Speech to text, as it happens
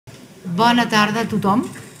Bona tarda a tothom.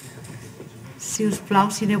 Si us plau,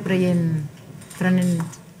 si aneu prenent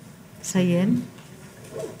seient.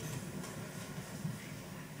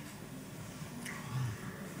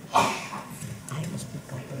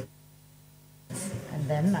 And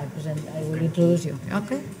then I will introduce you.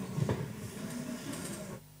 Okay?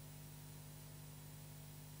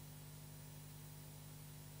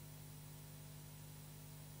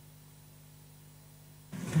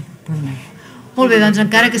 Molt bé, doncs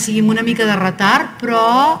encara que sigui una mica de retard,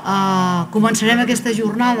 però començarem aquesta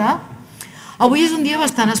jornada. Avui és un dia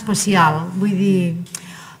bastant especial, vull dir,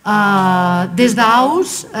 des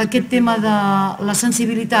d'AuS aquest tema de la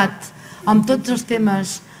sensibilitat amb tots els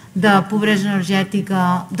temes de pobresa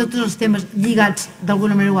energètica, tots els temes lligats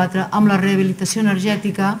d'alguna manera o altra amb la rehabilitació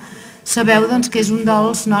energètica, sabeu que és un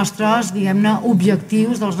dels nostres, diguem-ne,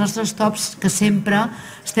 objectius, dels nostres tops que sempre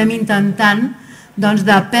estem intentant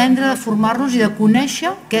d'aprendre, de formar-nos i de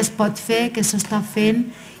conèixer què es pot fer, què s'està fent,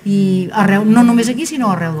 i arreu, no només aquí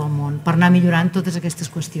sinó arreu del món, per anar millorant totes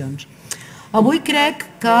aquestes qüestions. Avui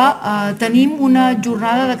crec que tenim una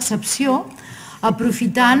jornada d'excepció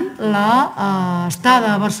aprofitant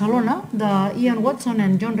l'estada a Barcelona d'Ian Watson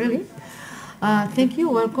i John Reilly. Thank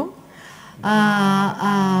you, welcome.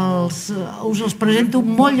 Us els presento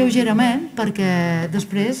molt lleugerament perquè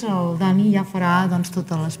després el Dani ja farà tot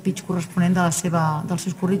el speech corresponent dels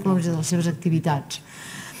seus currículums i de les seves activitats.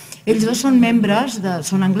 Ells dos són membres,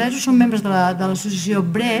 són anglesos, són membres de l'associació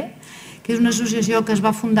BRE, que és una associació que es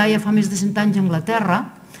va fundar ja fa més de 100 anys a Anglaterra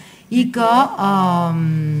i que ha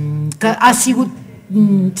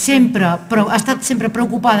estat sempre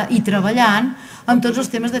preocupada i treballant amb tots els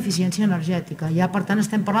temes d'eficiència energètica. Ja, per tant,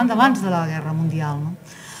 estem parlant d'abans de la Guerra Mundial.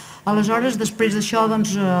 Aleshores, després d'això,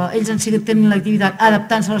 ells han seguit tenint l'activitat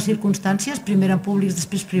adaptant-se a les circumstàncies, primer en públics,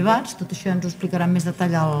 després privats, tot això ens ho explicarà en més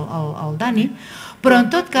detall el Dani, però en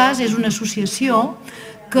tot cas és una associació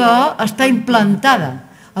que està implantada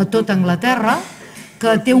a tota Anglaterra,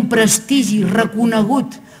 que té un prestigi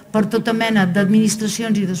reconegut per tota mena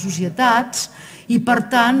d'administracions i de societats, i per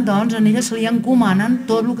tant en ella se li encomanen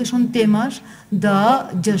tot el que són temes de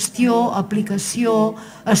gestió, aplicació,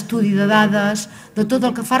 estudi de dades, de tot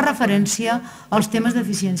el que fa referència als temes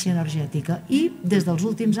d'eficiència energètica. I des dels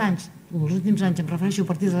últims anys, em refereixo a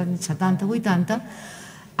partir dels anys 70-80,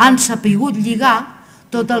 han sapigut lligar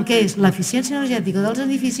tot el que és l'eficiència energètica dels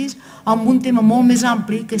edificis amb un tema molt més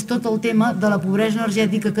ampli, que és tot el tema de la pobresa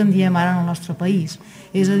energètica que en diem ara en el nostre país.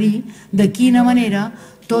 És a dir, de quina manera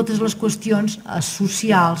totes les qüestions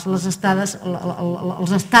socials, els estatus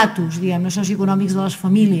socioeconòmics de les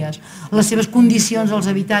famílies, les seves condicions dels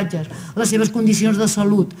habitatges, les seves condicions de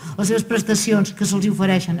salut, les seves prestacions que se'ls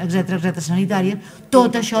ofereixen, etc., sanitàries,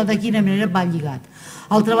 tot això de quina manera va lligat.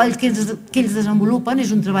 El treball que ells desenvolupen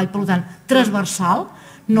és un treball, per tant, transversal,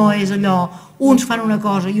 no és allò, uns fan una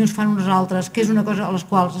cosa i uns fan unes altres, que és una cosa a les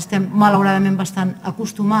quals estem malauradament bastant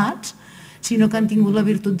acostumats, sinó que han tingut la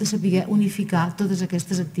virtut de saber unificar totes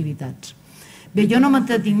aquestes activitats. Bé, jo no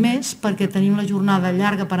m'entretinc més perquè tenim la jornada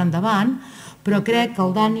llarga per endavant, però crec que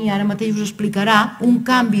el Dani ara mateix us explicarà un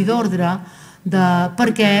canvi d'ordre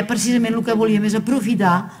perquè precisament el que volíem és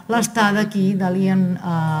aprofitar l'estada aquí de l'Ian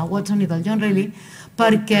Watson i del John Reilly,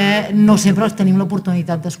 perquè no sempre tenim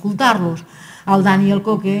l'oportunitat d'escoltar-los. El Dani i el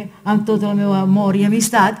Coque, amb tot el meu amor i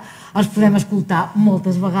amistat, els podem escoltar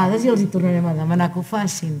moltes vegades i els hi tornarem a demanar que ho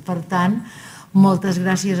facin. Per tant, moltes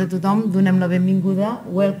gràcies a tothom, donem la benvinguda.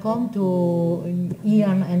 Welcome to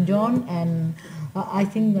Ian and John, and I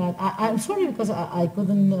think that, I'm sorry because I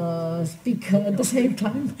couldn't speak at the same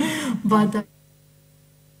time, but...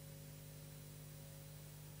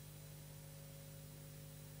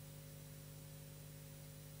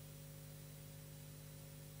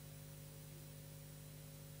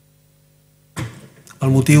 El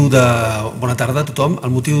motiu de... Bona tarda a tothom. El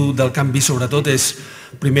motiu del canvi, sobretot, és,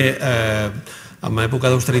 primer, en època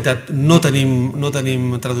d'austeritat no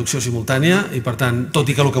tenim traducció simultània i, per tant, tot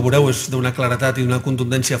i que el que veureu és d'una claretat i d'una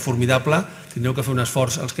contundència formidable, tindreu que fer un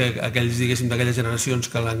esforç aquells, diguéssim, d'aquelles generacions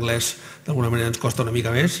que l'anglès d'alguna manera ens costa una mica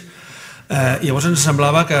més. Llavors ens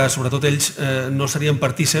semblava que, sobretot, ells no serien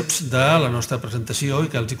partíceps de la nostra presentació i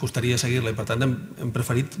que els hi costaria seguir-la i, per tant, hem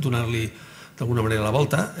preferit donar-li d'alguna manera la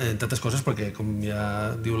volta, entre altres coses perquè, com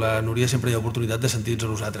ja diu la Núria, sempre hi ha oportunitat de sentir-nos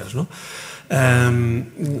a nosaltres. Jo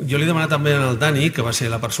li he demanat també al Dani, que va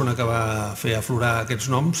ser la persona que va fer aflorar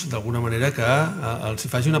aquests noms, d'alguna manera que els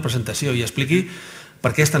faci una presentació i expliqui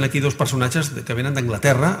per què estan aquí dos personatges que venen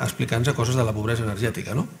d'Anglaterra explicant-nos coses de la pobresa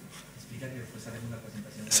energètica.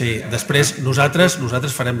 Sí, després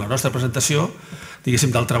nosaltres farem la nostra presentació,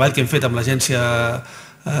 diguéssim, del treball que hem fet amb l'agència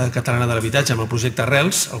Catalana de l'Habitatge amb el projecte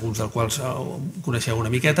Arrels, alguns dels quals coneixeu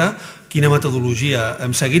una miqueta, quina metodologia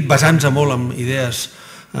hem seguit, basant-nos molt en idees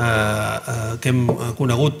que hem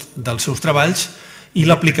conegut dels seus treballs i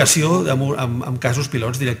l'aplicació en casos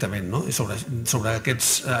pilots directament. Sobre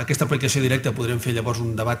aquesta aplicació directa podrem fer llavors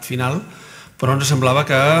un debat final, però ens semblava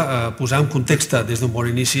que posar en context des d'un bon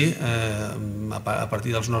inici a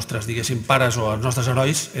partir dels nostres, diguéssim, pares o els nostres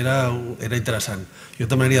herois era interessant. Jo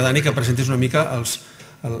et demanaria, Dani, que presentis una mica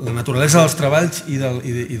la naturalesa dels treballs i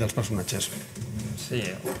dels personatges. Sí,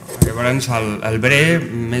 llavors el Bre,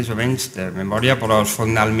 més o menys de memòria, però es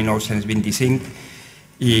fonda el 1925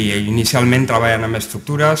 i inicialment treballen amb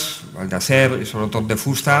estructures d'acer i sobretot de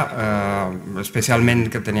fusta, especialment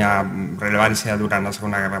que tenia rellevància durant la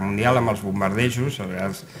Segona Guerra Mundial amb els bombardejos,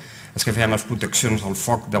 els que feien les proteccions al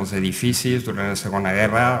foc dels edificis durant la Segona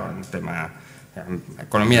Guerra, en tema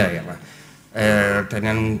economia de guerra.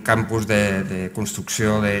 Tenen un campus de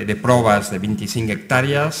construcció de proves de 25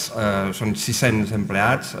 hectàrees, són 600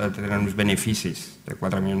 empleats, tenen uns beneficis de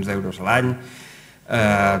 4 milions d'euros a l'any,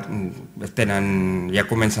 ja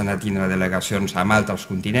comencen a tindre delegacions amb altres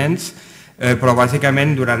continents, però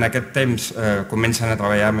bàsicament durant aquest temps comencen a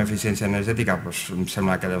treballar amb eficiència energètica, em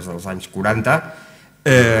sembla que des dels anys 40,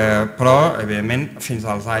 però evidentment fins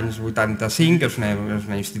als anys 85 és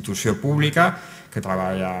una institució pública que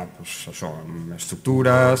treballa amb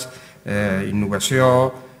estructures,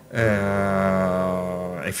 innovació,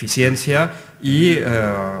 eficiència i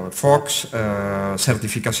focs,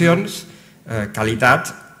 certificacions, qualitat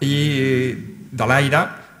de l'aire,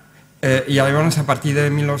 i llavors a partir de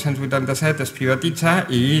 1987 es privatitza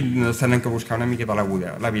i tenen que buscar una miqueta la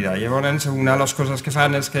vida. Llavors una de les coses que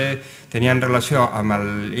fan és que tenien relació amb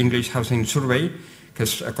el English Housing Survey, que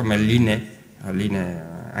és com l'INE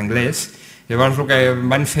anglès. Llavors el que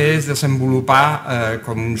van fer és desenvolupar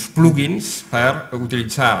com uns plugins per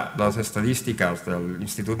utilitzar les estadístiques de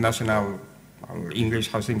l'Institut Nacional, l'English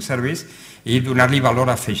Housing Service, i donar-li valor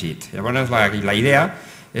afegit. Llavors la idea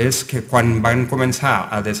és que quan van començar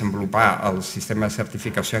a desenvolupar el sistema de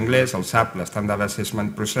certificació anglès, el SAP, l'Standard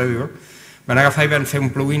Assessment Procedure, van agafar i van fer un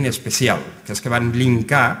plugin especial, que és que van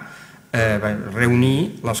linkar,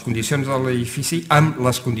 reunir les condicions de l'edifici amb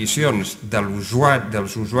les condicions dels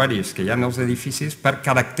usuaris que hi ha als edificis per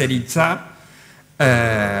caracteritzar,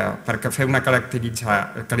 per fer una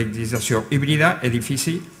caracterització híbrida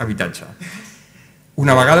edifici-habitatge.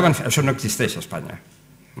 Una vegada van fer... Això no existeix a Espanya.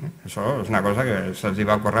 Això és una cosa que se'ls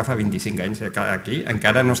va ocórrer fa 25 anys. Aquí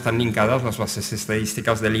encara no estan linkades les bases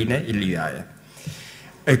estadístiques de l'INE i l'IDAE.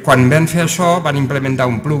 Quan van fer això, van implementar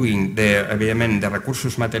un plugin, evidentment, de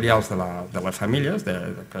recursos materials de les famílies,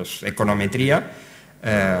 que és econometria,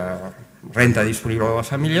 renta disponible de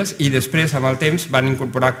les famílies, i després, amb el temps, van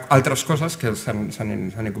incorporar altres coses que s'han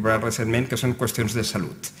incorporat recentment, que són qüestions de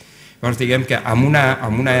salut. Llavors, diguem que amb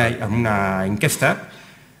una enquesta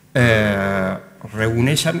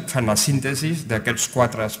reuneixen, fan la síntesi d'aquests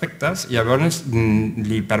 4 aspectes i llavors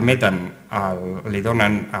li permeten, li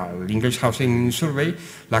donen a l'English Housing Survey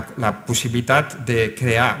la possibilitat de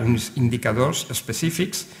crear uns indicadors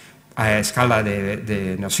específics a escala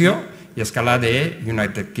de nació i a escala de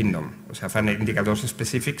United Kingdom. O sigui, fan indicadors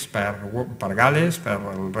específics per Gales,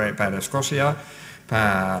 per Escòcia,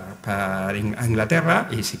 per Anglaterra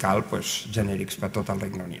i, si cal, genèrics per tot el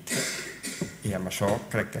Regne Unit. I amb això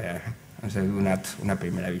crec que ens he donat una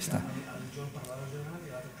primera vista.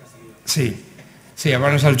 Sí,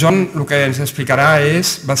 llavors el John el que ens explicarà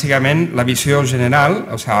és bàsicament la visió general,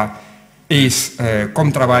 o sigui, és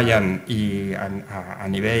com treballen a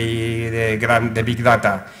nivell de Big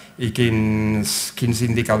Data i quins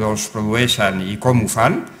indicadors produeixen i com ho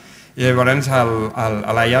fan. I llavors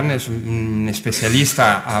l'Ian és un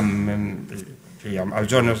especialista i el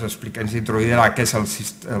John ens introduirà què és el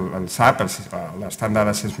SAP, l'Standard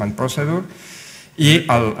Assessment Procedure, i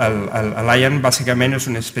l'Ian bàsicament és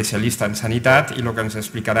un especialista en sanitat i el que ens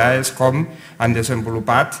explicarà és com han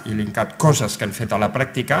desenvolupat i linkat coses que han fet a la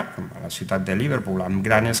pràctica, com a la ciutat de Liverpool, amb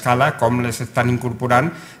gran escala, com les estan incorporant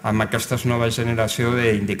amb aquesta nova generació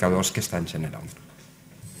d'indicadors que estan generant.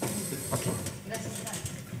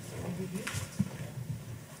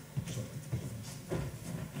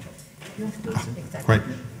 Great.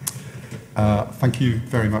 Thank you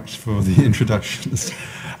very much for the introductions.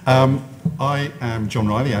 I am John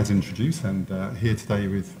Riley, as introduced, and here today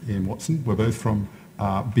with Ian Watson. We're both from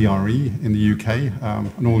BRE in the UK,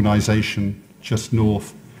 an organisation just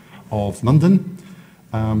north of London.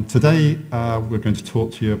 Today we're going to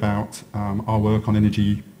talk to you about our work on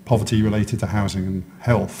energy poverty related to housing and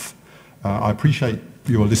health. I appreciate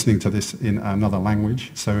you're listening to this in another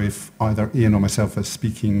language, so if either Ian or myself are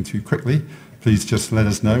speaking too quickly, please just let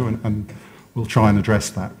us know and we'll try and address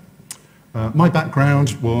that. My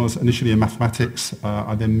background was initially in mathematics.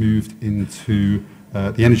 I then moved into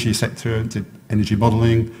the energy sector, did energy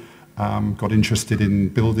modelling, got interested in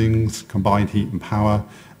buildings, combined heat and power,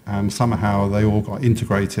 and somehow they all got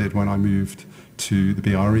integrated when I moved to the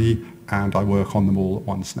BRE, and I work on them all at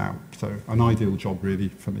once now. So an ideal job really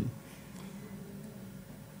for me.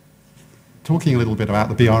 Talking a little bit about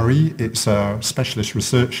the BRE, it's a specialist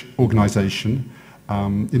research organisation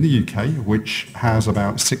in the UK, which has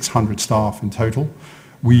about 600 staff in total.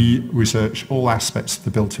 We research all aspects of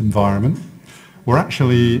the built environment. We're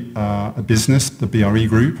actually a business, the BRE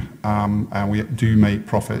Group, and we do make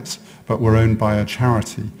profits, but we're owned by a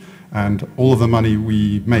charity. And all of the money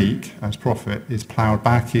we make as profit is ploughed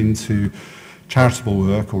back into charitable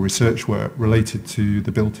work or research work related to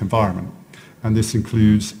the built environment. And this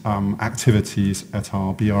includes activities at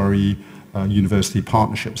our BRE university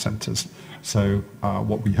partnership centres. So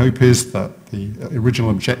what we hope is that the original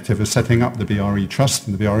objective of setting up the BRE Trust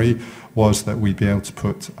and the BRE was that we'd be able to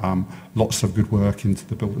put lots of good work into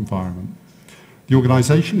the built environment. The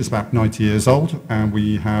organisation is about 90 years old, and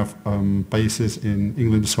we have bases in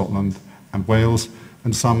England, Scotland and Wales,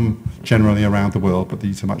 and some generally around the world, but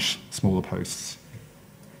these are much smaller posts.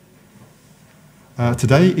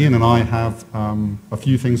 Today, Ian and I have a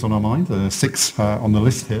few things on our mind. There are 6 on the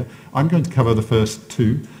list here. I'm going to cover the first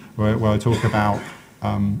 2, where I talk about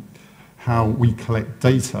how we collect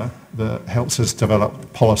data that helps us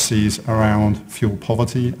develop policies around fuel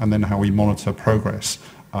poverty, and then how we monitor progress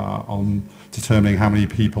on determining how many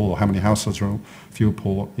people or how many households are fuel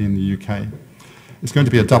poor in the UK. It's going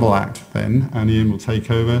to be a double act then, and Ian will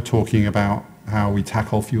take over talking about how we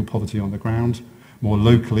tackle fuel poverty on the ground more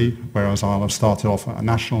locally, whereas I'll have started off at a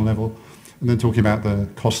national level, and then talking about the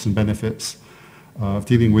costs and benefits of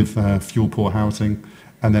dealing with fuel poor housing,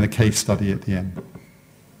 and then a case study at the end.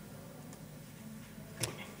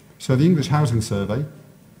 So the English Housing Survey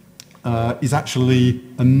is actually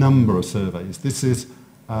a number of surveys. This is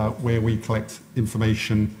where we collect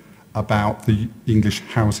information about the English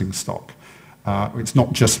housing stock. It's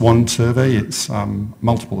not just one survey, it's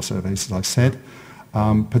multiple surveys, as I said.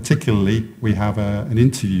 Particularly, we have an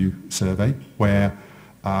interview survey where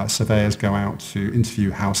surveyors go out to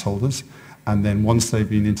interview householders, and then once they've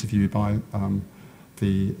been interviewed by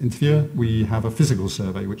the interviewer, we have a physical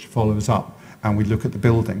survey which follows up, and we look at the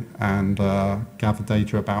building and gather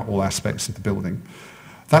data about all aspects of the building.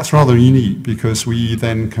 That's rather unique because we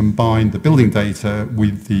then combine the building data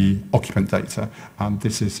with the occupant data, and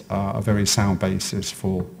this is a very sound basis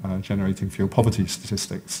for generating fuel poverty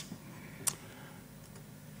statistics.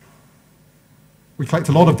 We collect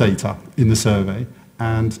a lot of data in the survey,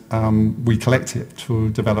 and we collect it to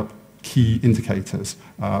develop key indicators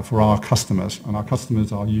for our customers, and our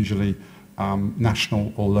customers are usually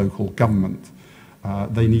national or local government.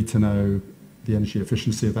 They need to know the energy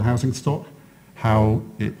efficiency of the housing stock, how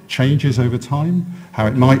it changes over time, how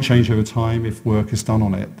it might change over time if work is done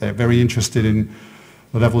on it. They're very interested in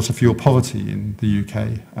the levels of fuel poverty in the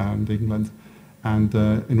UK and England, and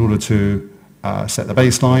in order to set the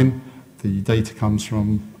baseline, the data comes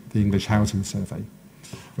from the English Housing Survey.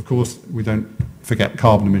 Of course, we don't forget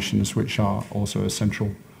carbon emissions, which are also a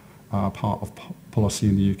central part of policy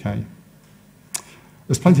in the UK.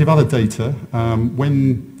 There's plenty of other data.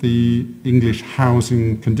 When the English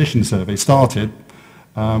Housing Condition Survey started,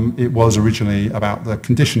 it was originally about the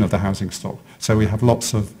condition of the housing stock. So we have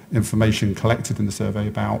lots of information collected in the survey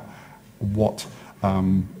about what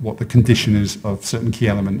the condition is of certain key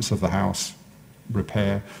elements of the house,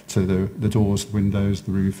 repair to the doors, the windows,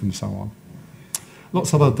 the roof, and so on.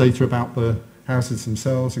 Lots of other data about the houses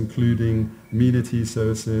themselves, including amenities,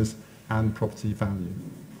 services, and property value.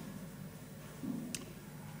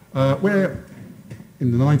 Where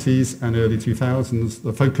in the 90s and early 2000s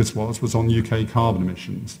the focus was on UK carbon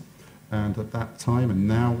emissions, and at that time and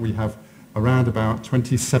now we have around about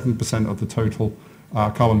 27% of the total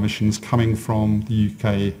carbon emissions coming from the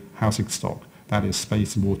UK housing stock, that is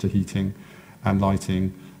space and water heating and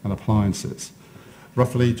lighting and appliances.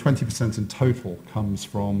 Roughly 20% in total comes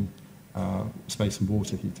from space and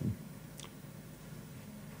water heating.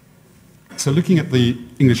 So looking at the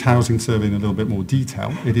English Housing Survey in a little bit more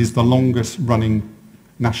detail, it is the longest running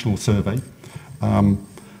national survey,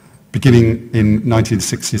 beginning in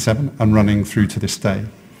 1967 and running through to this day.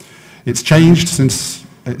 It's changed since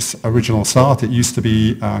its original start. It used to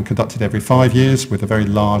be conducted every 5 years with a very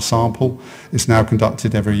large sample. It's now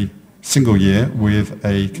conducted every single year with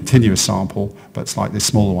a continuous sample, but slightly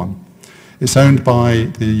smaller one. It's owned by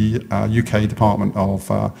the UK Department of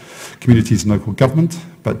Communities and Local Government,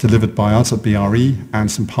 but delivered by us at BRE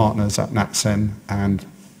and some partners at NatSen and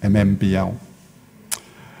MMBL.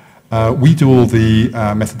 We do all the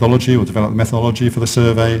methodology, or develop the methodology for the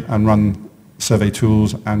survey and run survey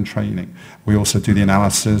tools and training. We also do the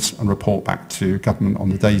analysis and report back to government on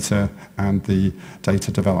the data and the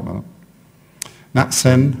data development.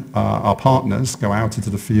 NatSen, our partners, go out into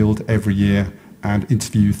the field every year and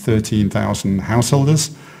interview 13,000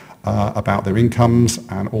 householders about their incomes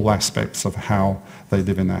and all aspects of how they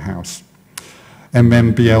live in their house.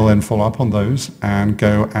 MMBL then follow up on those and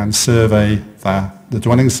go and survey the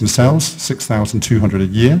dwellings themselves, 6,200 a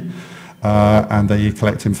year, and they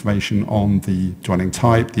collect information on the dwelling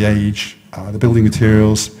type, the age, the building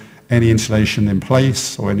materials, any insulation in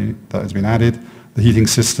place or any that has been added, the heating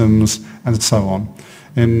systems, and so on.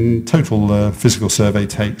 In total, the physical survey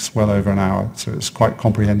takes well over an hour, so it's quite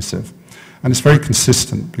comprehensive. And it's very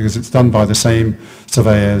consistent because it's done by the same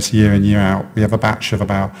surveyors year in, year out. We have a batch of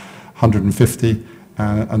about 150,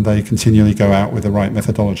 and they continually go out with the right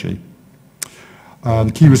methodology.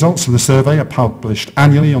 The key results of the survey are published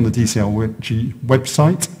annually on the DCLG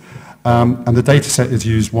website, and the data set is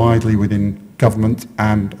used widely within government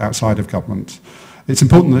and outside of government. It's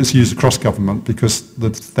important that it's used across government because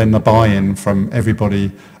then the buy-in from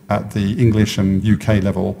everybody at the English and UK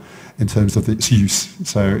level in terms of its use.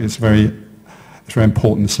 So it's a very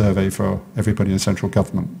important survey for everybody in central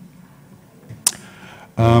government.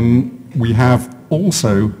 We have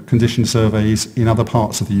also condition surveys in other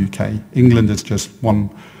parts of the UK. England is just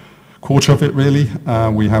 1/4 of it really.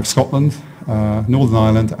 We have Scotland, Northern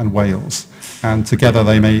Ireland and Wales, and together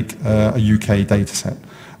they make a UK data set.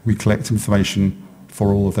 We collect information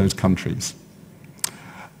for all of those countries.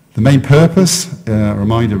 The main purpose,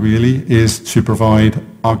 reminder really, is to provide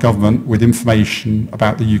our government with information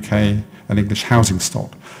about the UK and English housing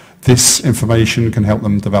stock. This information can help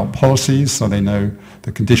them develop policies so they know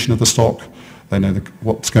the condition of the stock, they know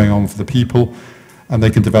what's going on for the people, and they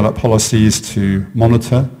can develop policies to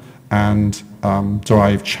monitor and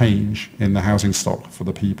drive change in the housing stock for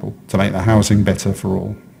the people to make the housing better for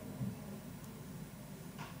all.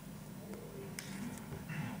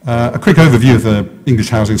 A quick overview of the English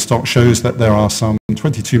housing stock shows that there are some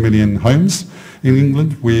 22 million homes in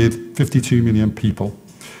England with 52 million people.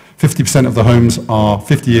 50% of the homes are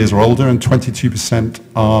 50 years or older and 22%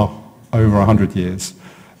 are over 100 years.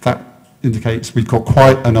 That indicates we've got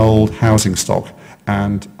quite an old housing stock,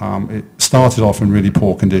 and it started off in really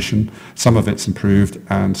poor condition. Some of it's improved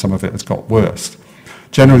and some of it has got worse.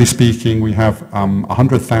 Generally speaking, we have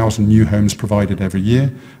 100,000 new homes provided every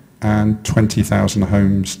year and 20,000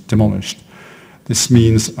 homes demolished. This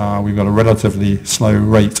means we've got a relatively slow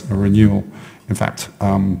rate of renewal. In fact,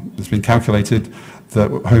 it's been calculated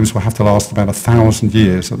that homes will have to last about 1,000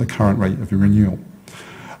 years at the current rate of renewal.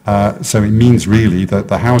 So it means really that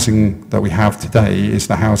the housing that we have today is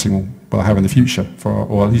the housing we'll have in the future,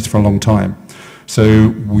 or at least for a long time.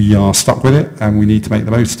 So we are stuck with it and we need to make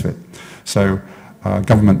the most of it. So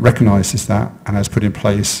government recognises that and has put in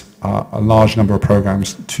place a large number of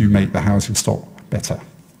programs to make the housing stock better.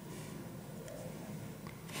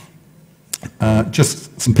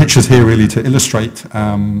 Just some pictures here really to illustrate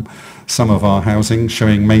some of our housing,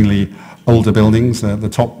 showing mainly older buildings. The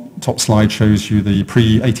top slide shows you the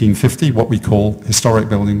pre-1850, what we call historic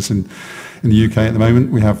buildings in the UK at the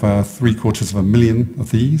moment. We have 750,000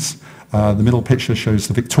 of these. The middle picture shows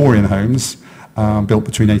the Victorian homes built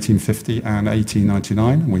between 1850 and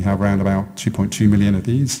 1899, and we have around about 2.2 million of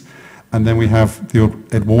these. And then we have the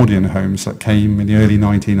Edwardian homes that came in the early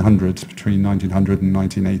 1900s, between 1900 and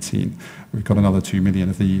 1918. We've got another 2 million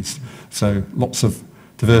of these. So lots of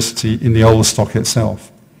diversity in the old stock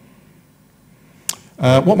itself.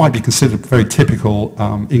 What might be considered a very typical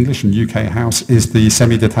English and UK house is the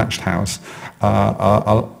semi-detached house.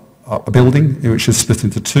 A building which is split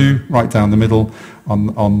into two, right down the middle.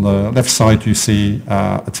 On the left side you see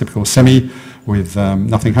a typical semi with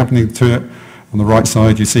nothing happening to it. On the right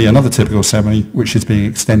side you see another typical semi which is being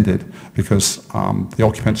extended because the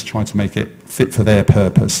occupants try to make it fit for their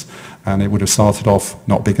purpose, and it would have started off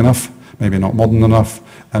not big enough, maybe not modern enough,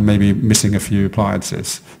 and maybe missing a few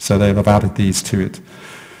appliances. So they have added these to it.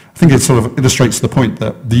 I think it sort of illustrates the point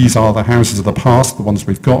that these are the houses of the past, the ones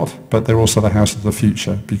we've got, but they're also the houses of the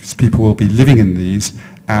future because people will be living in these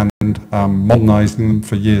and modernising them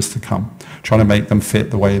for years to come, trying to make them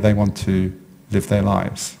fit the way they want to live their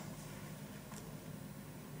lives.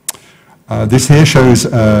 This here shows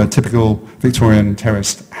a typical Victorian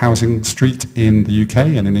terraced housing street in the UK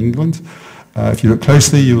and in England. If you look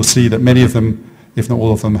closely, you will see that many of them if not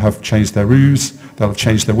all of them, have changed their roofs, they'll have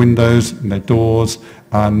changed their windows and their doors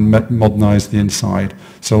and modernised the inside.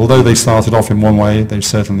 So although they started off in one way, they've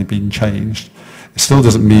certainly been changed. It still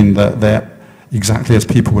doesn't mean that they're exactly as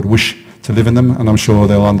people would wish to live in them, and I'm sure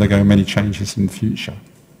they'll undergo many changes in the future.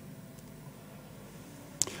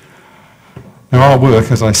 Now, our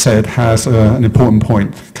work, as I said, has an important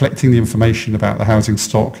point. Collecting the information about the housing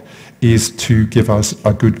stock is to give us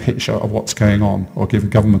a good picture of what's going on, or give the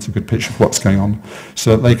government a good picture of what's going on,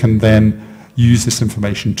 so that they can then use this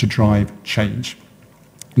information to drive change.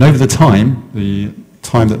 And over the time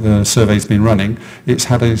that the survey's been running, it's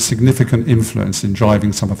had a significant influence in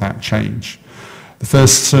driving some of that change. The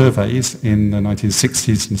first surveys in the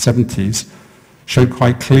 1960s and 70s showed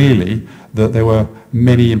quite clearly that there were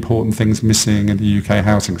many important things missing in the UK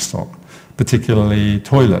housing stock, particularly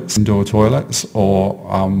toilets, indoor toilets,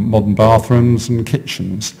 or modern bathrooms and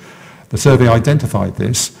kitchens. The survey identified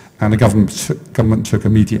this, and the government took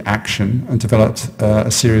immediate action and developed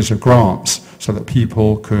a series of grants so that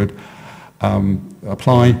people could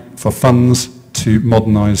apply for funds to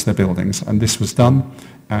modernise their buildings, and this was done.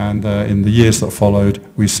 And in the years that followed,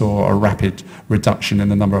 we saw a rapid reduction in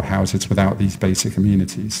the number of houses without these basic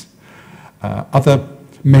amenities. Other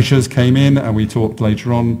measures came in, and we talked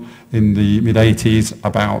later on in the mid-80s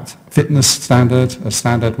about fitness standard, a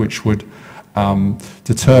standard which would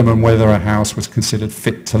determine whether a house was considered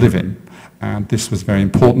fit to live in. And this was a very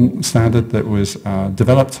important standard that was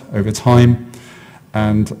developed over time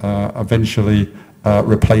and eventually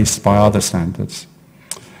replaced by other standards.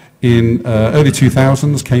 In early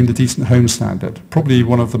 2000s came the Decent Home Standard, probably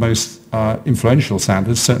one of the most influential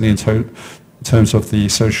standards, certainly in terms of the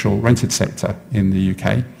social rented sector in the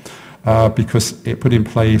UK, because it put in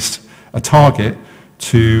place a target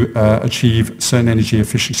to achieve certain energy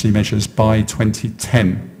efficiency measures by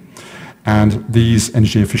 2010. And these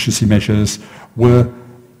energy efficiency measures were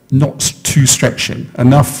not too stretching,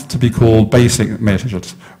 enough to be called basic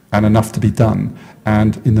measures and enough to be done.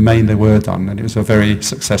 And in the main they were done, and it was a very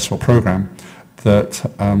successful program that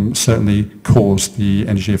certainly caused the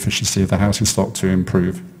energy efficiency of the housing stock to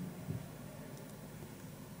improve.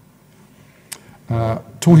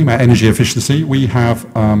 Talking about energy efficiency, we have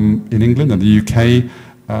in England and the UK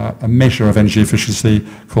a measure of energy efficiency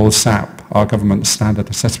called SAP, our government standard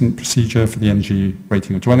assessment procedure for the energy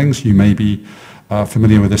rating of dwellings. You may be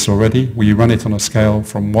familiar with this already. We run it on a scale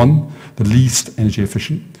from 1, the least energy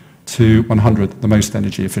efficient, to 100, the most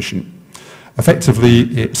energy efficient. Effectively,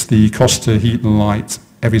 it's the cost to heat and light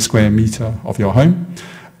every square metre of your home,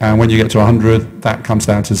 and when you get to 100, that comes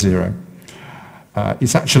down to 0.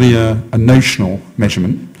 It's actually a notional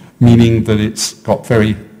measurement, meaning that it's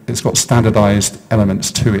got standardised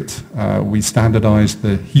elements to it. We standardise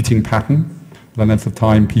the heating pattern, the length of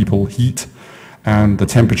time people heat, and the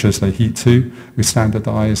temperatures they heat to. We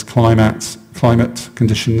standardise climate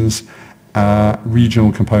conditions,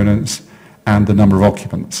 regional components, and the number of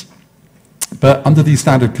occupants. But under these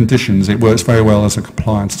standard conditions, it works very well as a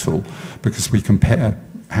compliance tool, because we compare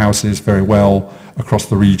houses very well across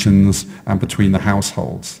the regions and between the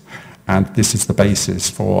households. And this is the basis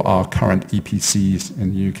for our current EPCs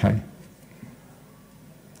in the UK.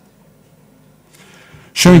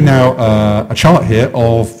 Showing now a chart here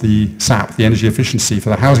of the SAP, the energy efficiency for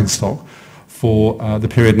the housing stock, for the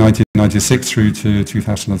period 1996 through to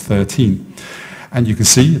 2013. And you can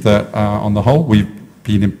see that on the whole, we've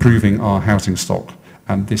been improving our housing stock.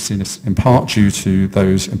 And this is in part due to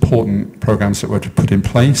those important programs that were put in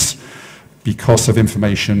place because of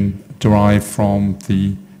information derived from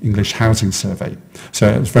the English Housing Survey. So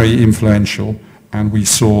it was very influential, and we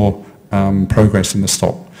saw progress in the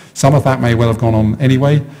stock. Some of that may well have gone on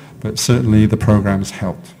anyway, but certainly the programs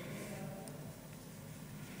helped.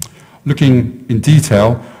 Looking in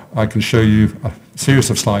detail, I can show you a series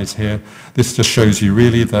of slides here. This just shows you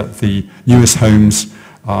really that the newest homes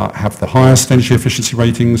have the highest energy efficiency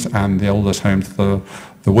ratings, and the oldest homes the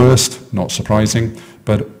worst, not surprising,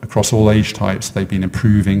 but across all age types they've been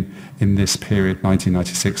improving in this period,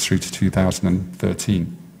 1996 through to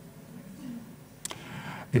 2013.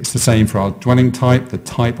 It's the same for our dwelling type, the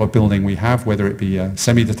type of building we have, whether it be a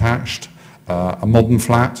semi-detached, a modern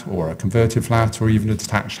flat, or a converted flat, or even a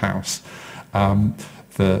detached house.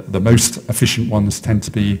 The most efficient ones tend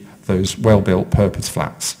to be those well-built purpose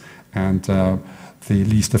flats, and the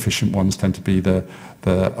least efficient ones tend to be the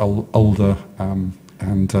older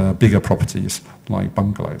and bigger properties like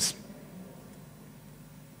bungalows.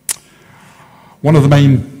 One of the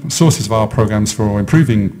main sources of our programs for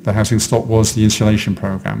improving the housing stock was the insulation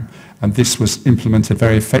program, and this was implemented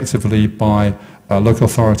very effectively by local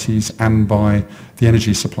authorities and by the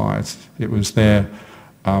energy suppliers. It was their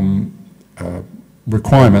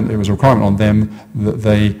requirement, it was a requirement on them that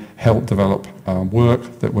they help develop work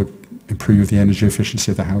that would improve the energy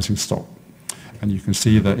efficiency of the housing stock. And you can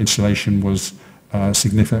see that insulation was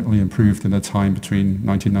significantly improved in the time between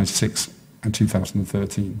 1996 and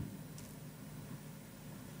 2013.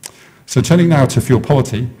 So turning now to fuel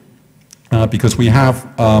poverty, because we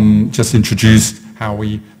have just introduced how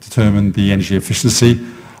we determine the energy efficiency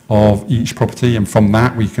of each property, and from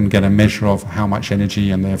that we can get a measure of how much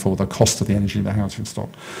energy and therefore the cost of the energy of the housing stock.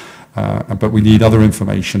 But we need other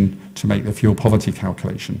information to make the fuel poverty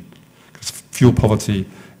calculation, because fuel poverty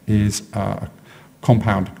is a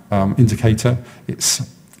compound indicator.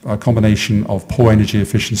 It's a combination of poor energy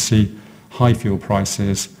efficiency, high fuel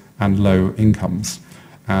prices and low incomes.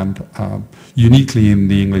 And uniquely in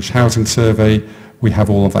the English Housing Survey, we have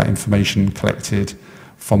all of that information collected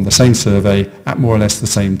from the same survey at more or less the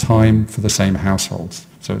same time for the same households.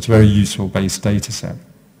 So it's a very useful base data set.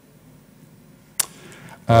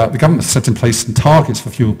 The government has set in place some targets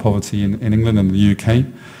for fuel poverty in England and the UK.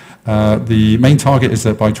 The main target is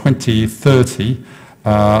that by 2030,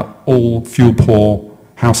 all fuel-poor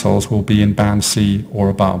households will be in Band C or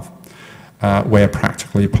above, where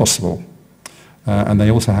practically possible. And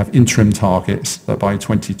they also have interim targets that by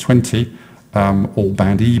 2020, all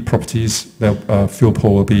Band E properties, fuel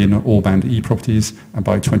poor will be in all Band E properties, and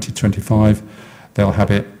by 2025, they'll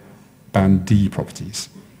have it Band D properties.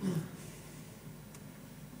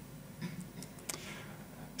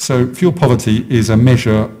 So fuel poverty is a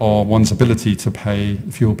measure of one's ability to pay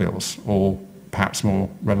fuel bills, or perhaps more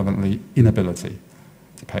relevantly, inability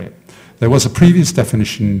to pay it. There was a previous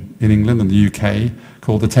definition in England and the UK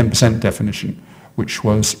called the 10% definition, which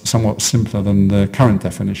was somewhat simpler than the current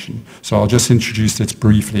definition. So I'll just introduce this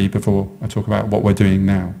briefly before I talk about what we're doing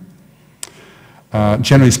now.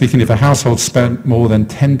 Generally speaking, if a household spent more than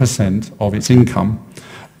 10% of its income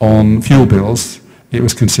on fuel bills, it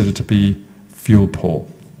was considered to be fuel poor.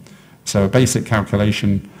 So a basic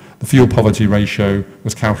calculation, the fuel poverty ratio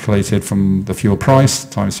was calculated from the fuel price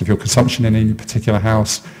times the fuel consumption in any particular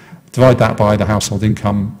house, divide that by the household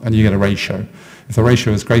income, and you get a ratio. If the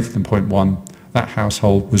ratio is greater than 0.1, that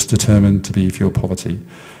household was determined to be fuel poverty.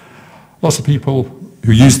 Lots of people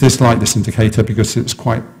who use this like this indicator because it's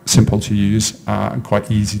quite simple to use and quite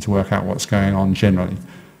easy to work out what's going on generally.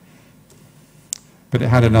 But it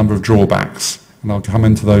had a number of drawbacks, and I'll come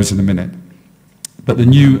into those in a minute. But the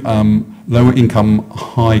new lower income,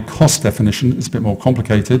 high cost definition is a bit more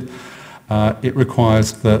complicated. It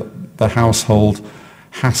requires that the household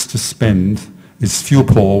has to spend, is fuel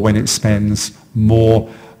poor when it spends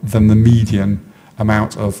more than the median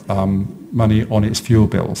amount of money on its fuel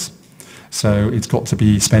bills. So it's got to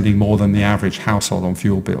be spending more than the average household on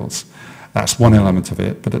fuel bills. That's one element of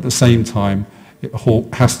it, but at the same time, it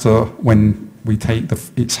has to, when we take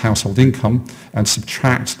its household income and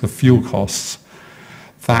subtract the fuel costs,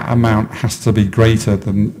 that amount has to be greater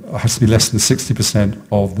than, has to be less than 60%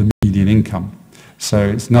 of the median income. So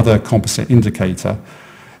it's another composite indicator,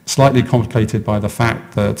 slightly complicated by the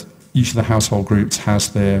fact that each of the household groups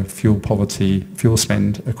has their fuel poverty, fuel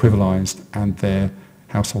spend equivalised and their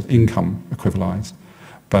household income equivalised.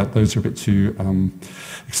 But those are a bit too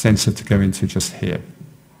extensive to go into just here.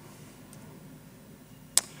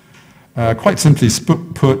 Quite simply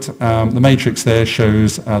put, the matrix there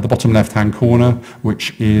shows the bottom left-hand corner,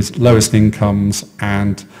 which is lowest incomes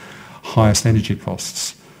and highest energy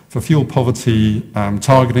costs. For fuel poverty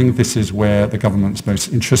targeting, this is where the government's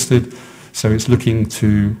most interested. So it's looking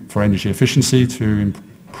for energy efficiency, to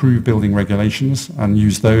improve building regulations and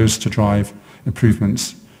use those to drive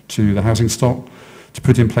improvements to the housing stock, to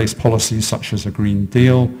put in place policies such as a Green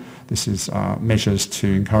Deal. This is measures to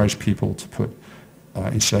encourage people to put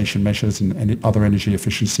insulation measures and other energy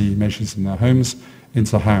efficiency measures in their homes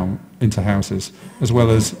into houses, as well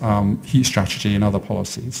as heat strategy and other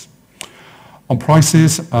policies. On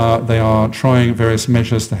prices, they are trying various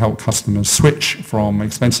measures to help customers switch from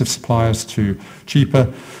expensive suppliers to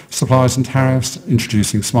cheaper suppliers and tariffs,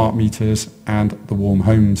 introducing smart meters and the warm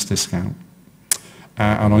homes discount.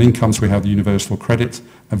 And on incomes, we have the universal credit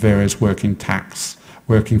and various working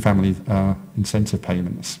family incentive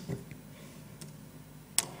payments.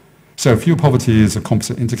 So fuel poverty is a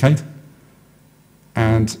composite indicator,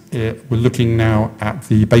 and we're looking now at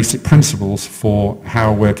the basic principles for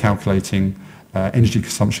how we're calculating energy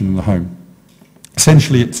consumption in the home.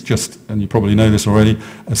 Essentially, it's just, and you probably know this already,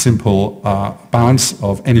 a simple balance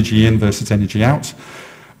of energy in versus energy out.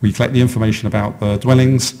 We collect the information about the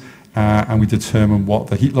dwellings and we determine what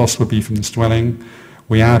the heat loss would be from this dwelling.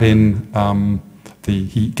 We add in the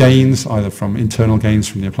heat gains, either from internal gains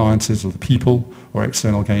from the appliances or the people, or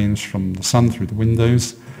external gains from the sun through the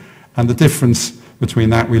windows. And the difference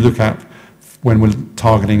Between that, we look at when we're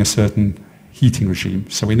targeting a certain heating regime.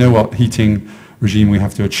 So we know what heating regime we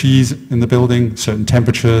have to achieve in the building, certain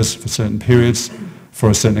temperatures for certain periods,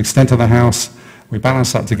 for a certain extent of the house. We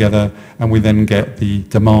balance that together, and we then get the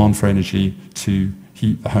demand for energy to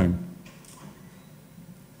heat the home.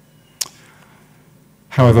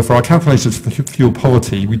 However, for our calculations for fuel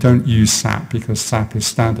poverty, we don't use SAP because SAP is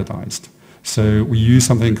standardized. So we use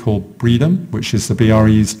something called BREEDM, which is the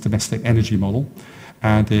BRE's domestic energy model,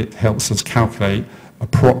 and it helps us calculate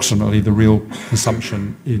approximately the real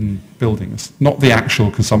consumption in buildings. Not the actual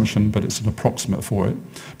consumption, but it's an approximate for it.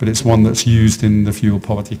 But it's one that's used in the fuel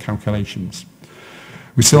poverty calculations.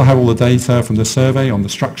 We still have all the data from the survey on the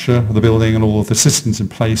structure of the building and all of the systems in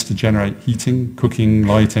place to generate heating, cooking,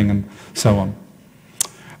 lighting, and so on.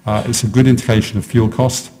 It's a good indication of fuel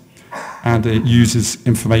cost, and it uses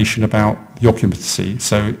information about the occupancy.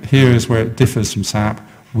 So here is where it differs from SAP.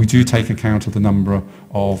 We do take account of the number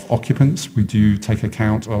of occupants. We do take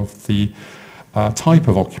account of the type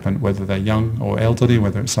of occupant, whether they're young or elderly,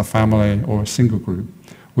 whether it's a family or a single group.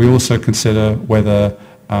 We also consider whether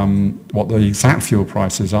what the exact fuel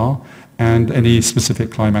prices are and any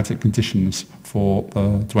specific climatic conditions for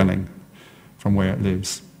the dwelling from where it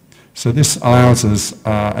lives. So this allows us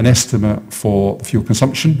an estimate for the fuel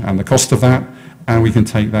consumption and the cost of that, and we can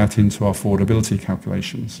take that into our affordability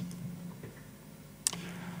calculations.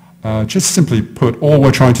 Just simply put, all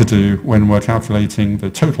we're trying to do when we're calculating the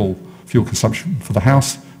total fuel consumption for the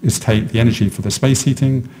house is take the energy for the space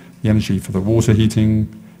heating, the energy for the water heating,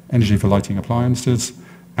 energy for lighting appliances,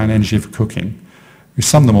 and energy for cooking. We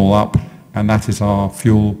sum them all up, and that is our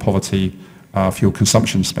fuel poverty, fuel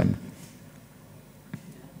consumption spend.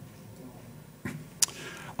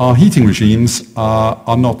 Our heating regimes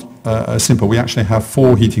are not simple. We actually have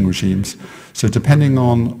 4 heating regimes. So depending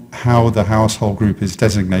on how the household group is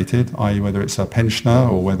designated, i.e. whether it's a pensioner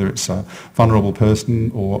or whether it's a vulnerable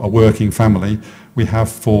person or a working family, we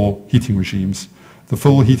have 4 heating regimes. The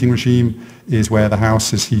full heating regime is where the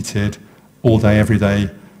house is heated all day, every day,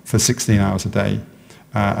 for 16 hours a day.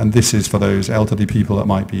 And this is for those elderly people that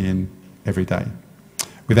might be in every day.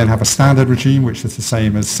 We then have a standard regime, which is the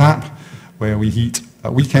same as SAP, where we heat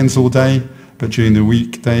at weekends all day, but during the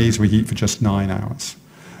weekdays we heat for just 9 hours.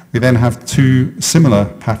 We then have 2 similar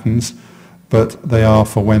patterns, but they are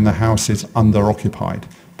for when the house is under-occupied.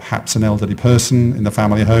 Perhaps an elderly person in the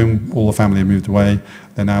family home, all the family have moved away,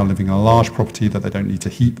 they're now living in a large property that they don't need to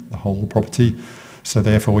heat the whole property, so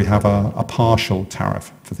therefore we have a partial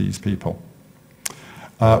tariff for these people.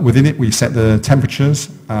 Within it we set the temperatures,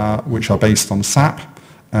 which are based on SAP,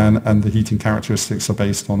 and the heating characteristics are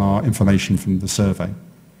based on our information from the survey.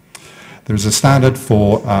 There is a standard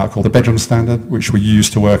called the bedroom standard, which we use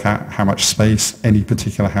to work out how much space any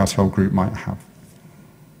particular household group might have.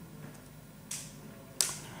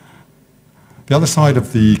 The other side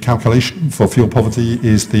of the calculation for fuel poverty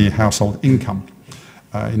is the household income.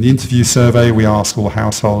 In the interview survey, we ask all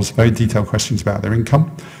households very detailed questions about their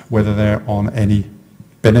income, whether they're on any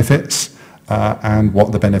benefits, and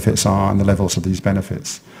what the benefits are and the levels of these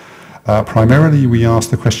benefits. Primarily, we ask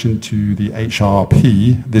the question to the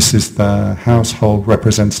HRP. This is the household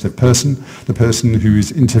representative person, the person who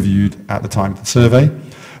is interviewed at the time of the survey.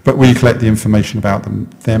 But we collect the information about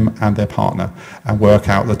them and their partner and work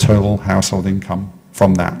out the total household income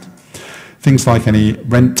from that. Things like any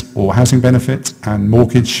rent or housing benefit and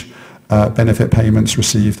mortgage benefit payments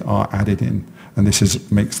received are added in. And this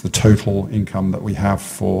makes the total income that we have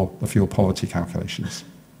for the fuel poverty calculations.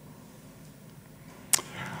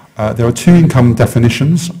 There are 2 income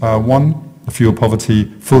definitions. One, the fuel poverty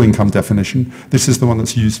full income definition. This is the one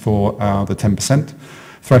that's used for the 10%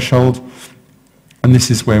 threshold. And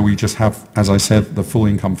this is where we just have, as I said, the full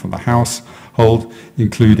income from the household,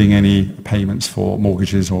 including any payments for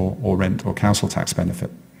mortgages or rent or council tax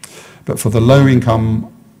benefit. But for the low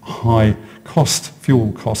income, high cost,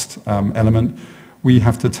 fuel cost element, we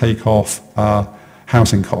have to take off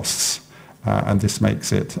housing costs. And this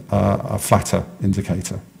makes it a flatter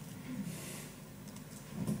indicator.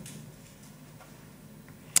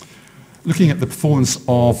 Looking at the performance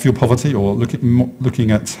of fuel poverty, or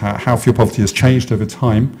looking at how fuel poverty has changed over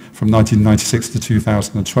time from 1996 to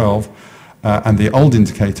 2012, and the old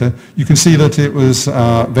indicator, you can see that it was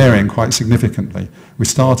varying quite significantly. We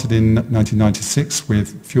started in 1996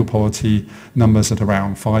 with fuel poverty numbers at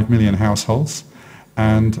around 5 million households,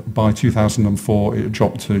 and by 2004 it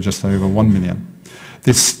dropped to just over 1 million.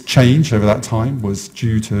 This change over that time was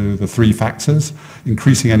due to the 3 factors: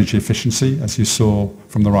 increasing energy efficiency, as you saw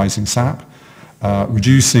from the rising SAP,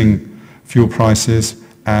 reducing fuel prices,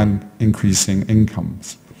 and increasing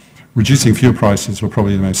incomes. Reducing fuel prices were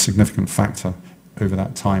probably the most significant factor over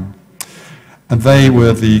that time. And they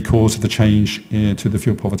were the cause of the change to the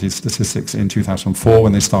fuel poverty statistics in 2004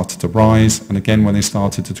 when they started to rise, and again when they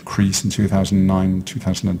started to decrease in 2009,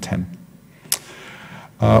 2010.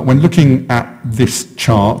 When looking at this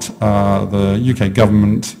chart, the UK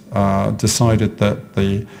government decided that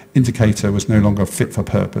the indicator was no longer fit for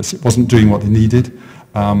purpose. It wasn't doing what they needed.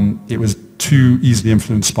 It was too easily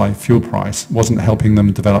influenced by fuel price, wasn't helping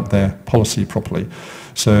them develop their policy properly.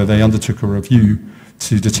 So they undertook a review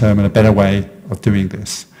to determine a better way of doing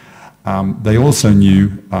this. They also knew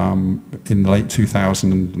in the late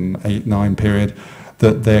 2008-09 period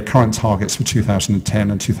that their current targets for 2010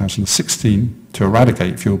 and 2016 to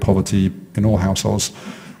eradicate fuel poverty in all households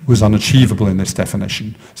was unachievable in this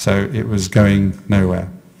definition, so it was going nowhere.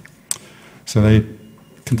 So they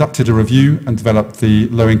conducted a review and developed the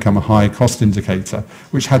low-income high-cost indicator,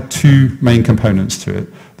 which had two main components to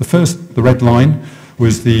it. The first, the red line,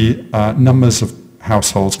 was the numbers of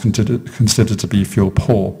households considered to be fuel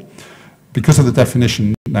poor. Because of the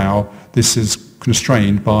definition now, this is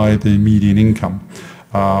constrained by the median income.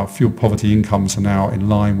 Fuel poverty incomes are now in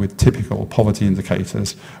line with typical poverty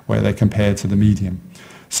indicators where they're compared to the median.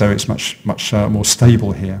 So it's much more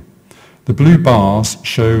stable here. The blue bars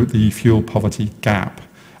show the fuel poverty gap,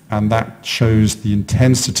 and that shows the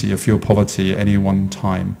intensity of fuel poverty at any one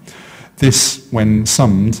time. This, when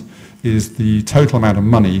summed, is the total amount of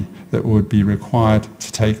money that would be required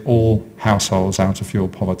to take all households out of fuel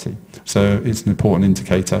poverty. So it's an important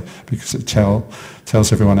indicator because it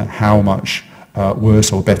tells everyone how much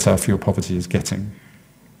worse or better fuel poverty is getting.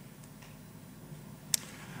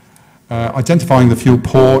 Identifying the fuel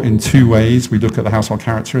poor in two ways. We look at the household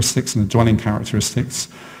characteristics and the dwelling characteristics.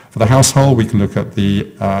 For the household, we can look at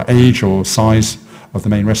the age or size of the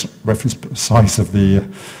main reference size of the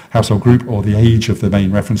household group or the age of the main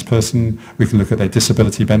reference person. We can look at their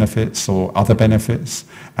disability benefits or other benefits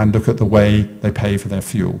and look at the way they pay for their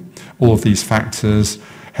fuel. All of these factors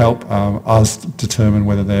help us determine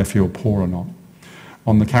whether they're fuel poor or not.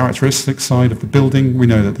 On the characteristics side of the building, we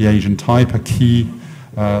know that the age and type are key.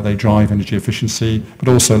 They drive energy efficiency, but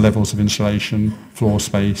also levels of insulation, floor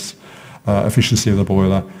space, efficiency of the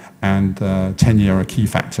boiler, and tenure are key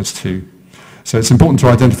factors too. So it's important to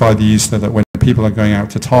identify these so that when people are going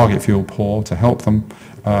out to target fuel poor to help them,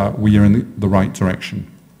 we are in the right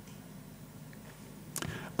direction.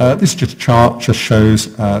 This chart just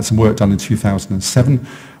shows some work done in 2007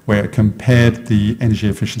 where it compared the energy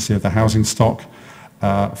efficiency of the housing stock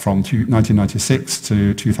from 1996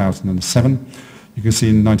 to 2007. You can see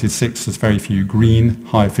in 1996 there's very few green,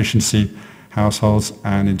 high efficiency households,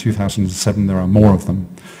 and in 2007 there are more of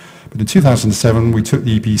them. But in 2007 we took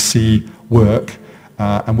the EPC work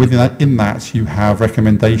and in that you have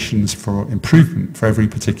recommendations for improvement for every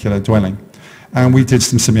particular dwelling. And we did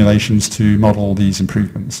some simulations to model these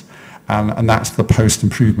improvements. And that's the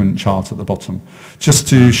post-improvement chart at the bottom, just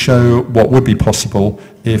to show what would be possible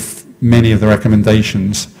if many of the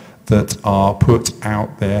recommendations that are put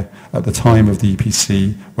out there at the time of the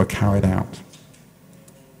EPC were carried out.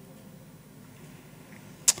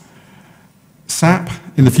 SAP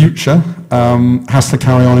in the future has to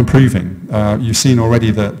carry on improving. You've seen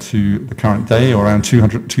already that to the current day, or around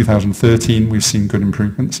 2013, we've seen good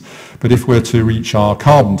improvements. But if we're to reach our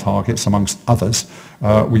carbon targets, amongst others,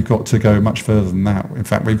 we've got to go much further than that. In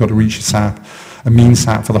fact, we've got to reach a mean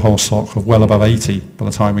SAP for the whole stock of well above 80 by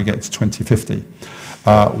the time we get to 2050.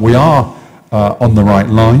 We are on the right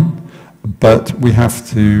line, but we have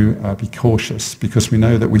to be cautious because we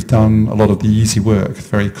know that we've done a lot of the easy work,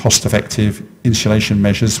 very cost-effective insulation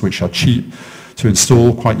measures which are cheap to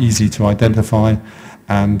install, quite easy to identify,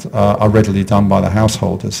 and are readily done by the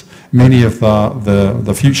householders. Many of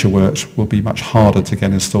the future works will be much harder to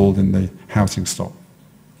get installed in the housing stock.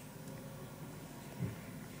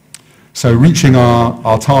 So reaching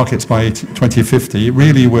our targets by 2050,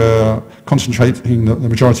 really we're concentrating the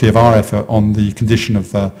majority of our effort on the condition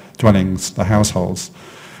of the dwellings, the households.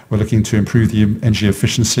 We're looking to improve the energy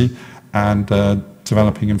efficiency and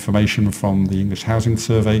developing information from the English Housing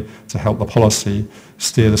Survey to help the policy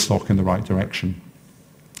steer the stock in the right direction.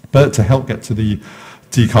 But to help get to the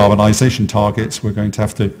decarbonisation targets, we're going to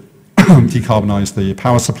have to decarbonise the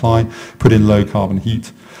power supply, put in low carbon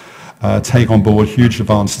heat, take on board huge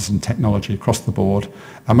advances in technology across the board,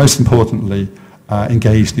 and most importantly,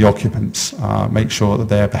 engage the occupants, make sure that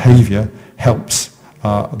their behaviour helps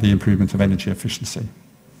the improvement of energy efficiency.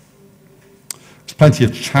 There's plenty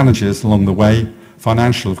of challenges along the way,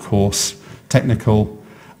 financial of course, technical,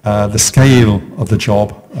 the scale of the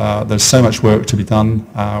job. There's so much work to be done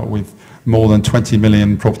with more than 20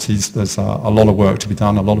 million properties. There's a lot of work to be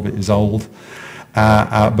done, a lot of it is old,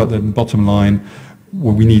 but the bottom line,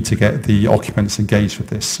 well, we need to get the occupants engaged with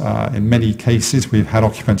this. In many cases, we've had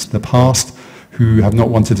occupants in the past who have not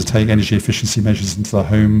wanted to take energy efficiency measures into their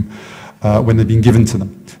home when they've been given to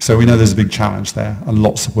them. So we know there's a big challenge there and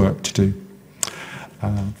lots of work to do.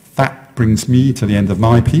 That brings me to the end of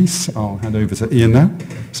my piece. I'll hand over to Ian now.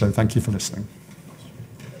 So thank you for listening.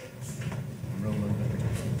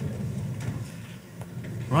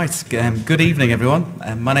 Right, good evening everyone.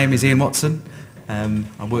 My name is Ian Watson.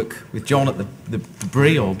 I work with John at the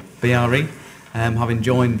BRE, or BRE, having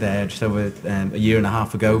joined there just over a year and a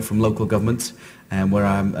half ago from local government, where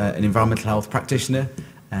I'm an environmental health practitioner.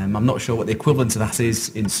 I'm not sure what the equivalent to that is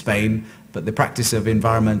in Spain, but the practice of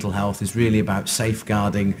environmental health is really about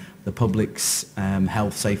safeguarding the public's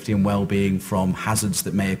health, safety and well-being from hazards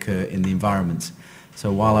that may occur in the environment.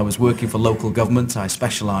 So while I was working for local government, I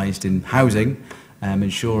specialised in housing,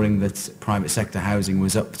 ensuring that private sector housing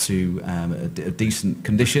was up to a decent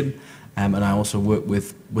condition, and I also worked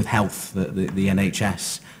with health, the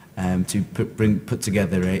NHS, to put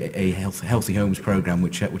together a healthy homes programme,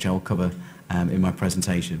 which I'll cover in my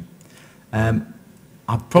presentation.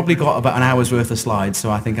 I've probably got about an hour's worth of slides,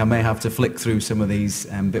 so I think I may have to flick through some of these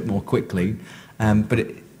a bit more quickly. But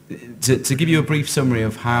to give you a brief summary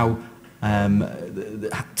of how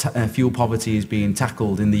fuel poverty is being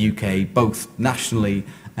tackled in the UK, both nationally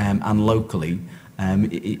and locally,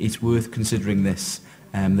 it's worth considering this,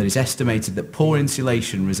 that it's estimated that poor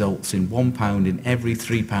insulation results in £1 in every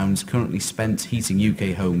 £3 currently spent heating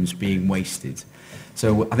UK homes being wasted.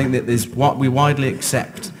 So I think that we widely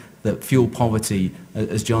accept that fuel poverty,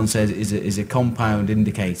 as John says, is a compound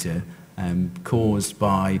indicator caused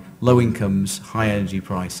by low incomes, high energy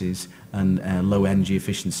prices and low energy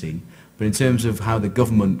efficiency. But in terms of how the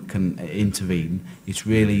government can intervene, it's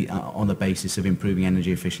really on the basis of improving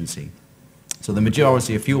energy efficiency. So the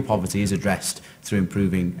majority of fuel poverty is addressed through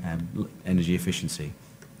improving energy efficiency.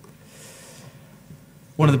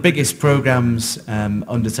 One of the biggest programmes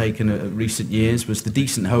undertaken in recent years was the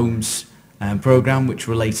Decent Homes programme, which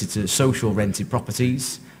related to social rented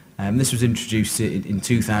properties. This was introduced in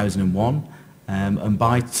 2001. And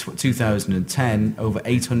by 2010, over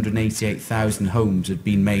 888,000 homes had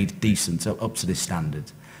been made decent up to this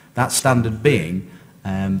standard. That standard being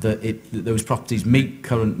that those properties meet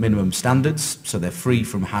current minimum standards, so they're free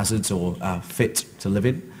from hazards or are fit to live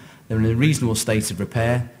in. They're in a reasonable state of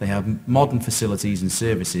repair, they have modern facilities and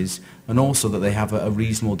services, and also that they have a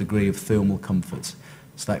reasonable degree of thermal comfort.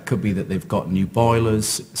 So that could be that they've got new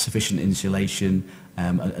boilers, sufficient insulation,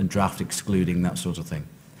 and draft excluding, that sort of thing.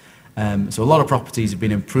 So a lot of properties have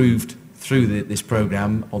been improved through this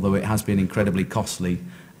programme, although it has been incredibly costly,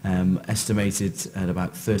 estimated at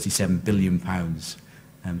about £37 billion.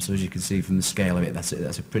 So as you can see from the scale of it, that's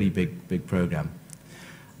a pretty big programme.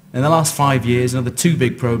 In the last 5 years, another two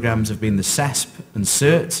big programmes have been the CESP and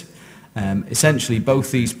CERT. Essentially,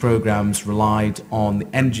 both these programmes relied on the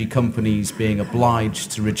energy companies being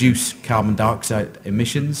obliged to reduce carbon dioxide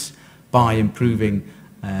emissions by improving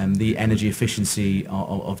the energy efficiency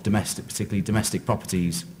of particularly domestic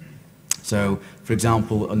properties. So, for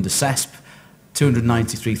example, under CESP,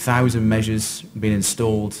 293,000 measures being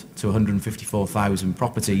installed to 154,000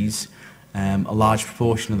 properties, a large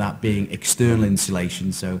proportion of that being external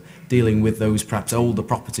insulation, so dealing with those perhaps older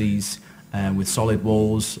properties with solid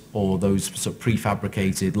walls, or those sort of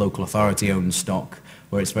prefabricated local authority owned stock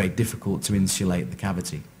where it's very difficult to insulate the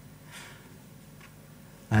cavity.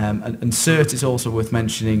 And CERT is also worth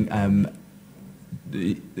mentioning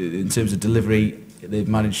in terms of delivery. We've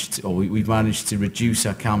managed to reduce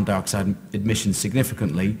our carbon dioxide emissions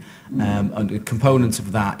significantly, and a component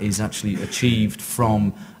of that is actually achieved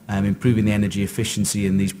from improving the energy efficiency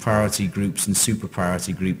in these priority groups and super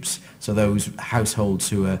priority groups, so those households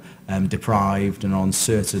who are deprived and on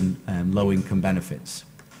certain low-income benefits.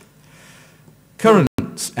 Current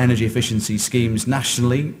energy efficiency schemes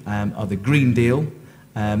nationally are the Green Deal.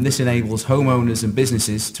 This enables homeowners and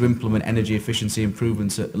businesses to implement energy efficiency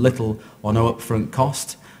improvements at little or no upfront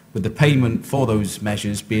cost, with the payment for those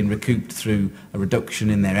measures being recouped through a reduction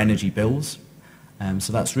in their energy bills.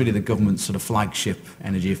 So that's really the government's sort of flagship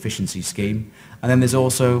energy efficiency scheme. And then there's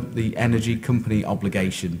also the energy company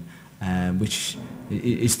obligation, which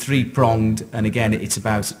is three-pronged, and again it's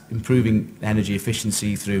about improving energy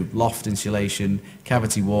efficiency through loft insulation,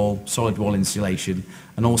 cavity wall, solid wall insulation,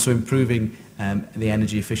 and also improving the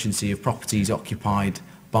energy efficiency of properties occupied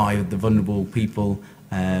by the vulnerable people,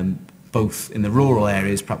 both in the rural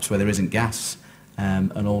areas, perhaps where there isn't gas,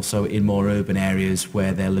 and also in more urban areas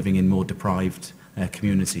where they're living in more deprived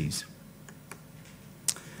communities.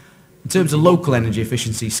 In terms of local energy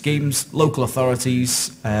efficiency schemes, local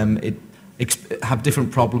authorities, have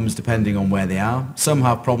different problems depending on where they are. Some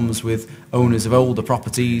have problems with owners of older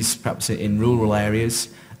properties, perhaps in rural areas,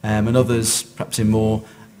 and others, perhaps in more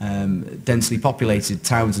densely populated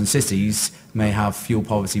towns and cities, may have fuel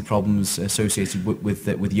poverty problems associated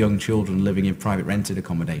with young children living in private rented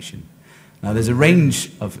accommodation. Now, there's a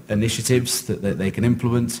range of initiatives that they can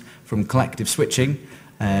implement, from collective switching,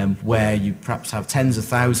 where you perhaps have tens of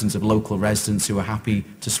thousands of local residents who are happy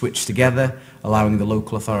to switch together, allowing the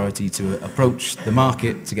local authority to approach the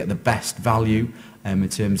market to get the best value in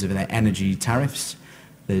terms of their energy tariffs.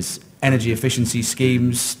 There's energy efficiency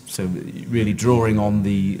schemes, so really drawing on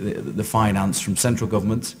the finance from central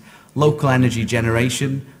government. Local energy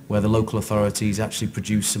generation, where the local authorities actually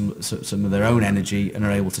produce some of their own energy and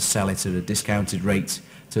are able to sell it at a discounted rate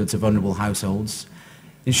to vulnerable households.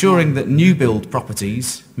 Ensuring that new build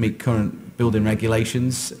properties meet current building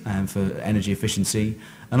regulations for energy efficiency,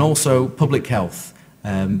 and also public health.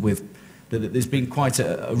 There's been quite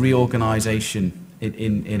a reorganisation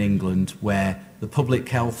in England where the public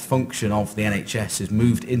health function of the NHS has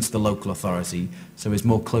moved into the local authority, so is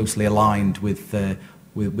more closely aligned with the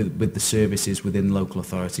services within the local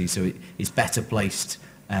authority, so it's better placed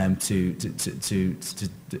to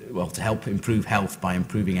help improve health by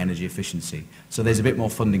improving energy efficiency. So there's a bit more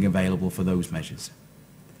funding available for those measures.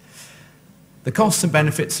 The costs and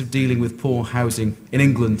benefits of dealing with poor housing in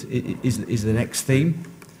England is the next theme.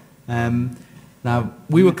 Now,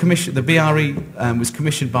 we were commissioned, the BRE was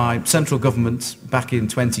commissioned by central government back in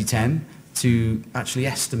 2010 to actually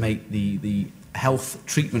estimate the health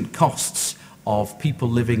treatment costs of people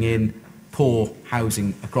living in poor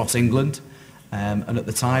housing across England. And at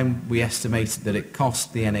the time, we estimated that it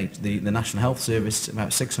cost the National Health Service about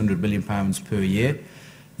 £600 million per year.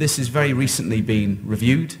 This has very recently been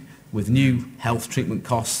reviewed with new health treatment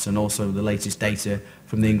costs and also the latest data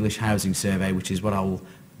from the English Housing Survey, which is what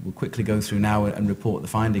we'll quickly go through now and report the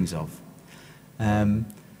findings of.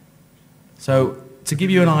 So to give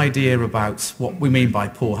you an idea about what we mean by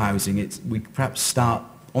poor housing, we perhaps start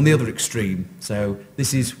on the other extreme. So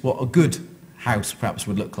this is what a good house perhaps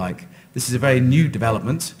would look like. This is a very new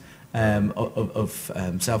development of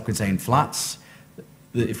self-contained flats.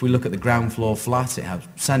 If we look at the ground floor flat, it has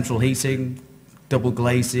central heating, double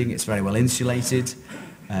glazing, it's very well insulated.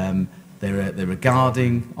 There are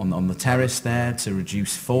guarding on the terrace there to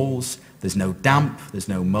reduce falls. There's no damp, there's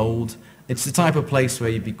no mould. It's the type of place where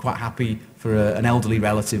you'd be quite happy for an elderly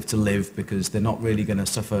relative to live, because they're not really going to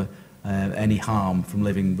suffer any harm from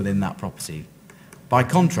living within that property. By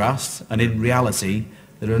contrast, and in reality,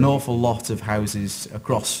 there are an awful lot of houses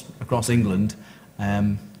across England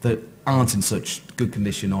that aren't in such good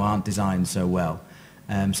condition or aren't designed so well.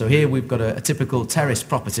 So here we've got a typical terrace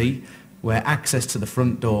property where access to the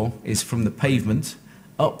front door is from the pavement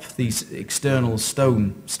up these external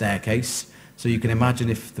stone staircase. So you can imagine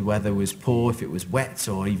if the weather was poor, if it was wet,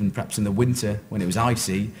 or even perhaps in the winter when it was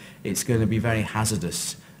icy, it's going to be very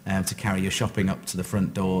hazardous to carry your shopping up to the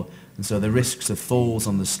front door. And so the risks of falls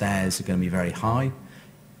on the stairs are going to be very high.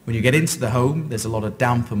 When you get into the home, there's a lot of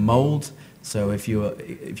damp and mould. So if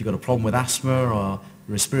you've got a problem with asthma or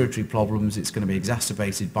respiratory problems, it's going to be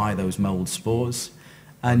exacerbated by those mould spores.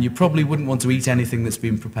 And you probably wouldn't want to eat anything that's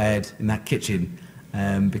been prepared in that kitchen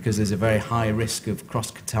because there's a very high risk of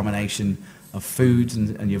cross-contamination of food,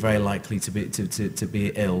 and you're very likely to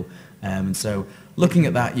be ill. And so looking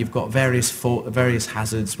at that, you've got various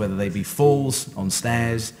hazards, whether they be falls on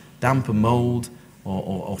stairs, damp and mould,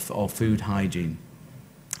 or food hygiene.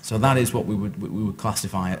 So that is what we would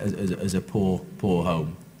classify as a poor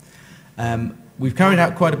home. We've carried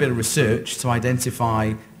out quite a bit of research to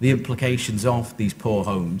identify the implications of these poor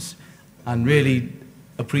homes, and really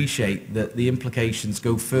appreciate that the implications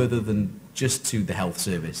go further than just to the health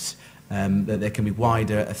service. That there can be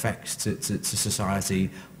wider effects to society,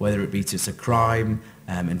 whether it be to crime,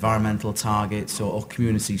 environmental targets, or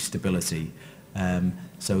community stability.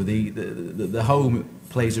 So the home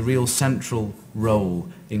plays a real central role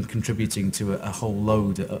in contributing to a whole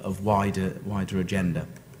load of wider agenda.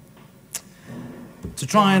 To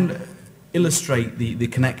try and illustrate the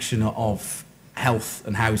connection of health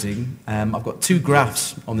and housing, I've got two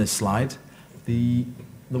graphs on this slide. The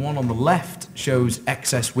one on the left shows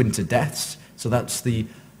excess winter deaths, so that's the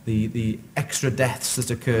extra deaths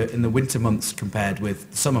that occur in the winter months compared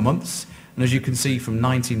with the summer months. And as you can see, from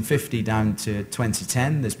 1950 down to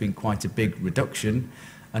 2010, there's been quite a big reduction.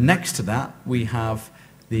 And next to that, we have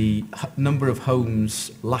the number of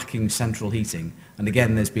homes lacking central heating. And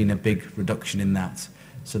again, there's been a big reduction in that.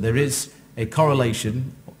 So there is a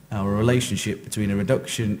correlation or a relationship between a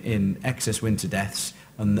reduction in excess winter deaths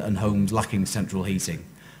and homes lacking central heating.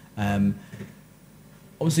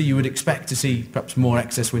 obviously you would expect to see perhaps more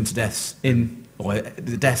excess winter deaths or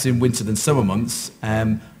the deaths in winter than summer months,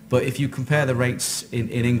 but if you compare the rates in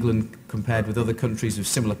England compared with other countries of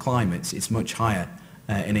similar climates, it's much higher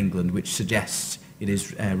in England, which suggests it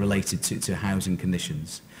is related to housing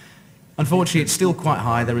conditions. Unfortunately, it's still quite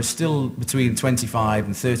high. There are still between 25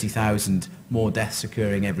 and 30,000 more deaths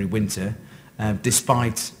occurring every winter,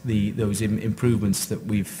 despite those improvements that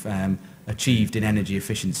we've achieved in energy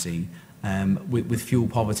efficiency, with fuel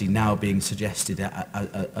poverty now being suggested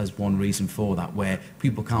as one reason for that, where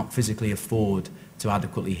people can't physically afford to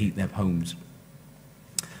adequately heat their homes.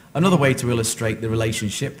 Another way to illustrate the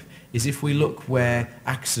relationship is if we look where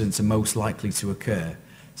accidents are most likely to occur.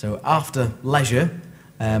 So after leisure,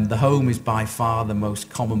 the home is by far the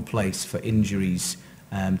most common place for injuries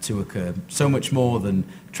to occur, so much more than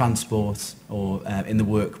transport or in the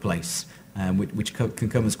workplace, which can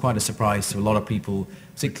come as quite a surprise to a lot of people,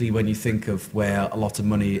 particularly when you think of where a lot of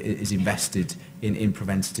money is invested in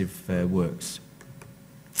preventative works.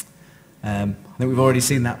 I think we've already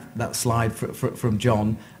seen that slide from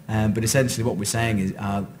John, but essentially what we're saying is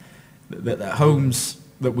that the homes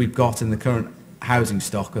that we've got in the current housing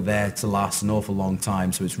stock are there to last an awful long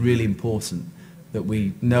time, so it's really important that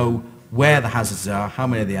we know where the hazards are, how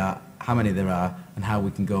many there are, and how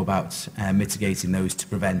we can go about mitigating those to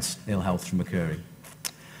prevent ill health from occurring.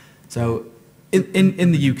 So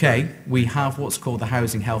in the UK, we have what's called the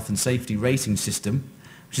Housing Health and Safety Rating System,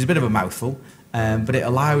 which is a bit of a mouthful, but it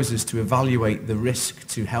allows us to evaluate the risk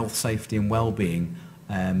to health, safety and well-being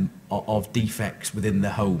of defects within the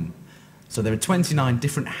home. So there are 29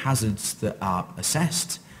 different hazards that are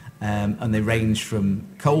assessed, and they range from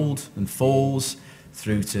cold and falls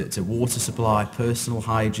through to water supply, personal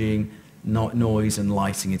hygiene, noise and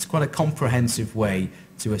lighting. It's quite a comprehensive way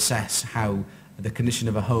to assess how the condition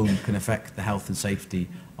of a home can affect the health and safety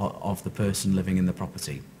of the person living in the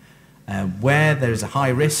property. Where there is a high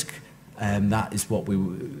risk, that is what we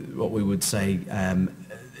would say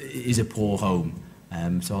is a poor home.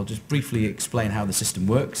 So I'll just briefly explain how the system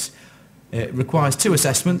works. It requires two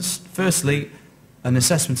assessments. Firstly, an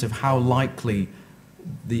assessment of how likely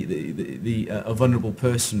a vulnerable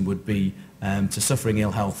person would be to suffering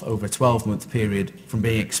ill health over a 12-month period from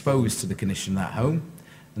being exposed to the condition of that home.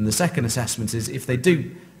 And the second assessment is if they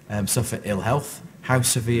do suffer ill health, how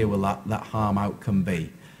severe will that harm outcome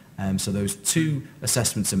be? So those two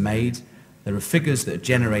assessments are made. There are figures that are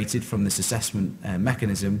generated from this assessment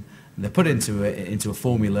mechanism, and they're put into a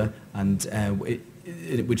formula, and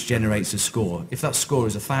which generates a score. If that score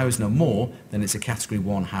is 1,000 or more, then it's a Category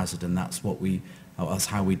 1 hazard, and that's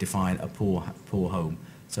how we define a poor home.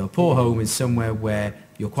 So a poor home is somewhere where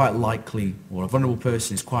you're quite likely, or a vulnerable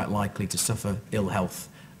person is quite likely to suffer ill health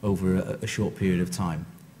over a short period of time.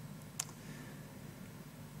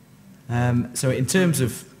 So in terms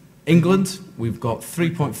of England, we've got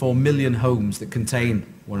 3.4 million homes that contain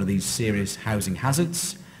one of these serious housing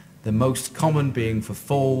hazards, the most common being for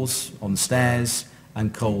falls on stairs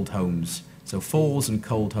and cold homes. So falls and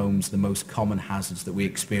cold homes are the most common hazards that we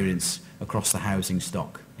experience across the housing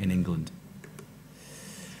stock in England.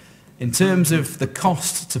 In terms of the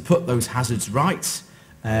cost to put those hazards right,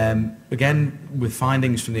 again, with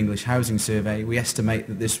findings from the English Housing Survey, we estimate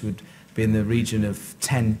that this would be in the region of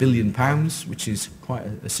 £10 billion, which is quite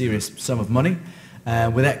a serious sum of money,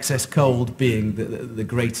 with excess cold being the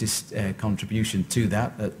greatest contribution to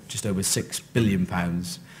that, at just over £6 billion.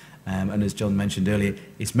 And as John mentioned earlier,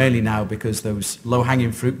 it's mainly now because those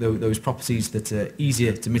low-hanging fruit, those properties that are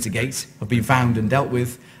easier to mitigate, have been found and dealt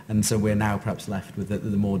with, and so we're now perhaps left with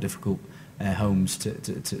the more difficult homes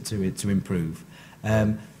to improve.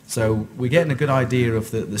 So we're getting a good idea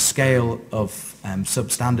of the scale of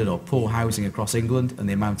substandard or poor housing across England and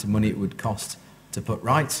the amount of money it would cost to put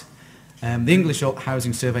right. The English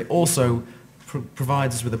Housing Survey also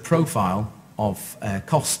provides us with a profile of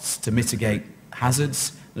costs to mitigate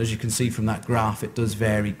hazards. And as you can see from that graph, it does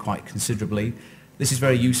vary quite considerably. This is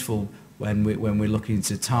very useful when we're looking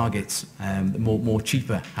to target more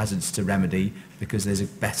cheaper hazards to remedy, because there's a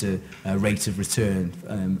better rate of return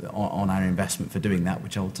on our investment for doing that,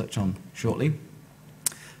 which I'll touch on shortly.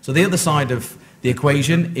 So the other side of the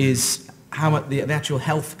equation is how the actual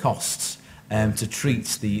health costs to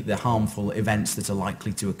treat the harmful events that are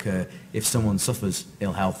likely to occur if someone suffers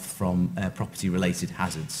ill health from property-related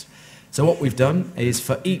hazards. So what we've done is,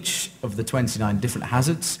 for each of the 29 different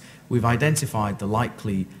hazards, we've identified the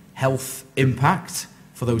likely health impact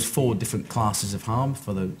for those 4 different classes of harm,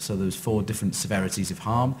 so those 4 different severities of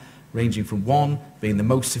harm, ranging from 1 being the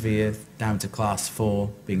most severe down to class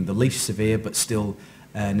 4 being the least severe but still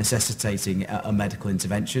necessitating a medical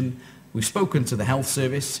intervention. We've spoken to the health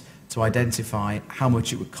service to identify how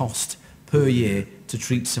much it would cost per year to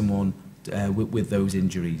treat someone with those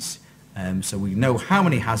injuries. So we know how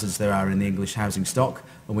many hazards there are in the English housing stock,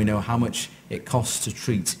 and we know how much it costs to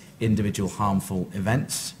treat individual harmful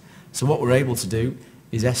events. So what we're able to do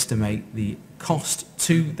is estimate the cost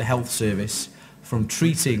to the health service from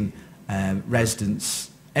treating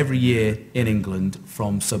residents every year in England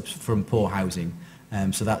from poor housing.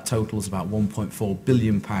 So that totals about £1.4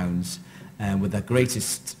 billion, with the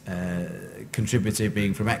greatest contributor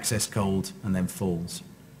being from excess cold and then falls.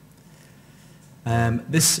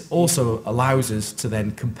 This also allows us to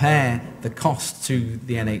then compare the cost to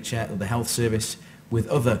the NHS or the health service with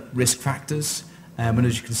other risk factors. And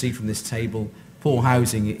as you can see from this table, poor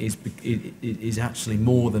housing is actually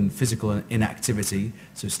more than physical inactivity,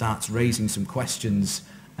 so it starts raising some questions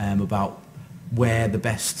about where the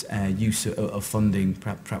best use of funding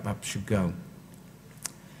perhaps should go.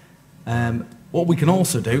 What we can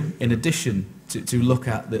also do, in addition to look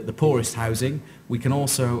at the poorest housing, we can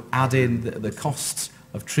also add in the costs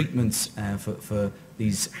of treatments for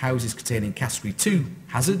these houses containing category 2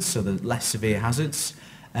 hazards, so the less severe hazards,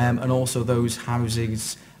 and also those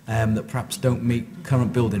houses that perhaps don't meet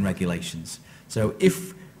current building regulations. So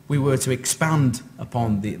if we were to expand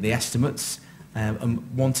upon the estimates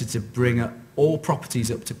and wanted to bring all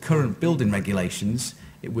properties up to current building regulations,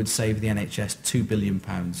 it would save the NHS £2 billion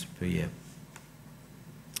per year.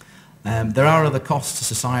 There are other costs to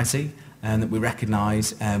society that we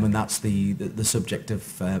recognise, and that's the subject of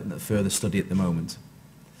further study at the moment.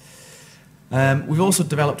 We've also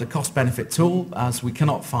developed a cost-benefit tool, as we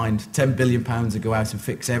cannot find £10 billion to go out and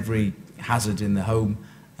fix every hazard in the home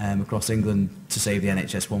across England to save the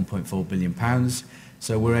NHS £1.4 billion.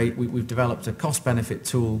 So we've developed a cost-benefit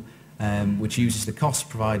tool which uses the costs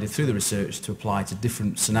provided through the research to apply to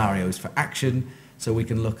different scenarios for action. So we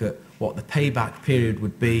can look at what the payback period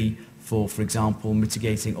would be for example,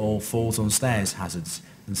 mitigating all falls on stairs hazards.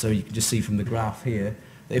 And so you can just see from the graph here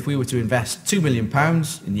that if we were to invest £2 million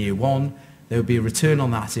in year 1, there would be a return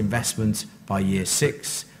on that investment by year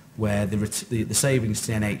 6, where the savings to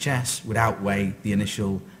the NHS would outweigh the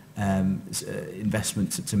initial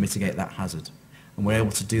investment to mitigate that hazard. And we're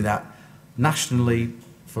able to do that nationally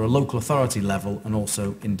for a local authority level and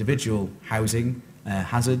also individual housing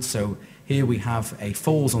hazards. So here we have a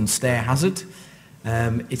falls on stair hazard.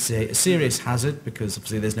 It's a serious hazard because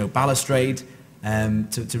obviously there's no balustrade.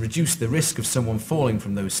 To reduce the risk of someone falling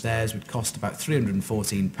from those stairs would cost about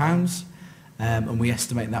 £314. And we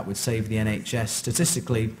estimate that would save the NHS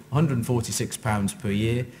statistically £146 per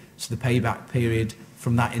year. So the payback period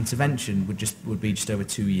from that intervention would be just over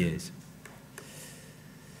 2 years.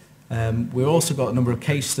 We've also got a number of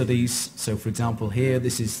case studies. So for example here,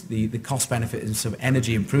 this is the cost benefit of some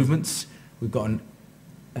energy improvements. We've got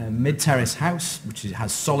a mid-terrace house which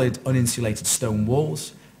has solid uninsulated stone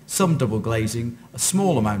walls, some double glazing, a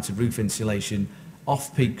small amount of roof insulation,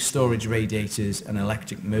 off-peak storage radiators and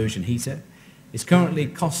electric immersion heater. It's currently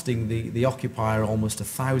costing the occupier almost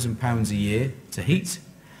 £1,000 a year to heat,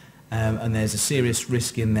 and there's a serious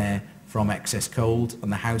risk in there from excess cold, and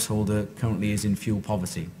the householder currently is in fuel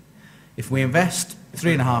poverty. If we invest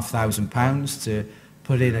 £3,500 to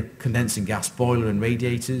put in a condensing gas boiler and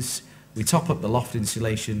radiators, we top up the loft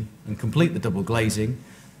insulation and complete the double glazing,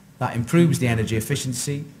 that improves the energy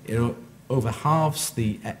efficiency, it over halves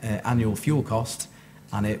the annual fuel cost,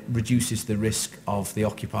 and it reduces the risk of the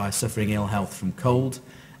occupier suffering ill health from cold,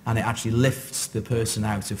 and it actually lifts the person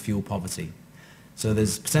out of fuel poverty. So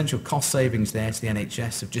there's potential cost savings there to the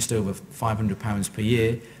NHS of just over £500 per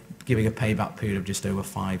year, giving a payback period of just over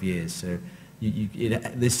 5 years. So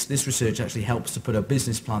this research actually helps to put a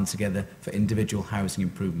business plan together for individual housing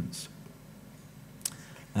improvements.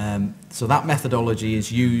 So that methodology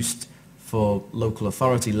is used for local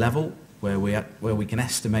authority level, where we can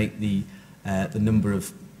estimate the number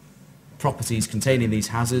of properties containing these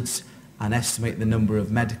hazards and estimate the number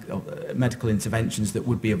of medical interventions that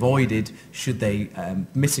would be avoided should they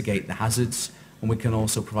mitigate the hazards, and we can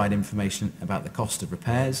also provide information about the cost of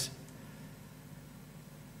repairs.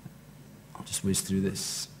 I'll just whiz through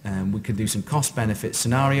this. We can do some cost-benefit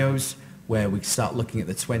scenarios where we start looking at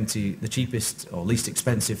the cheapest or least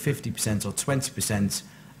expensive 50% or 20%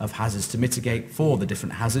 of hazards to mitigate for the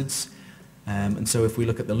different hazards. And so if we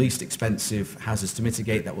look at the least expensive hazards to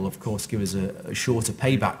mitigate, that will of course give us a shorter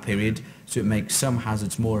payback period, so it makes some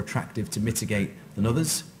hazards more attractive to mitigate than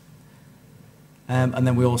others. And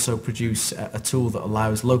then we also produce a tool that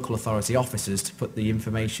allows local authority officers to put the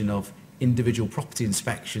information of individual property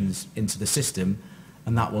inspections into the system,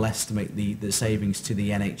 and that will estimate the savings to the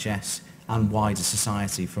NHS and wider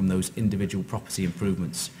society from those individual property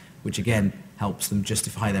improvements, which again helps them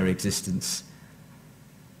justify their existence.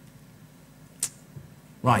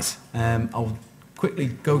 Right, I'll quickly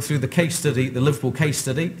go through the case study, the Liverpool case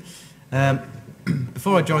study.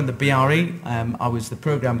 Before I joined the BRE, I was the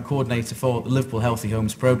programme coordinator for the Liverpool Healthy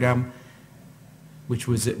Homes programme, which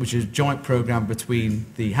is a joint programme between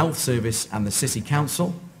the Health Service and the City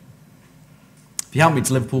Council. If you haven't been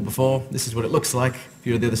to Liverpool before, this is what it looks like if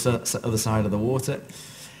you're on the other side of the water.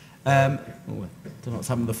 I don't know what's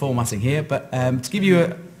happened with the formatting here, but to give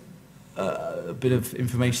you a bit of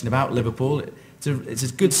information about Liverpool, it's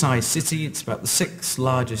a good-sized city. It's about the 6th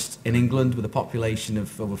largest in England with a population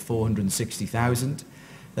of over 460,000.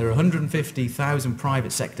 There are 150,000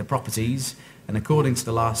 private sector properties, and according to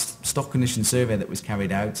the last stock condition survey that was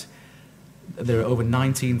carried out, there are over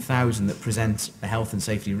 19,000 that present a health and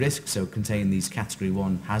safety risk, so contain these category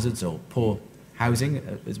 1 hazards or poor housing,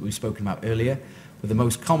 as we've spoken about earlier, with the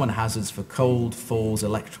most common hazards for cold, falls,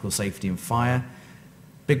 electrical safety and fire,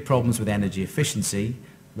 big problems with energy efficiency.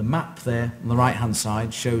 The map there on the right-hand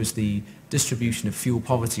side shows the distribution of fuel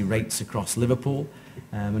poverty rates across Liverpool,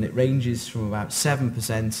 and it ranges from about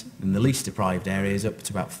 7% in the least deprived areas up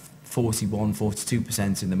to about 41,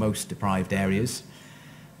 42% in the most deprived areas.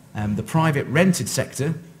 The private rented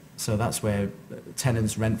sector, so that's where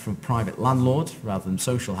tenants rent from a private landlord rather than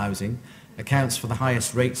social housing, accounts for the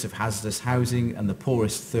highest rates of hazardous housing and the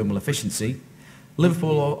poorest thermal efficiency.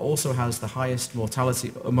 Liverpool also has the highest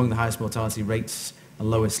mortality, among the highest mortality rates and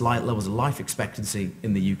lowest levels of life expectancy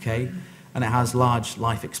in the UK, and it has large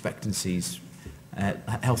life expectancies,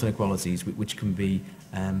 health inequalities, which can be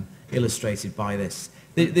illustrated by this.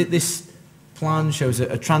 This plan shows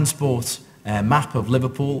a transport map of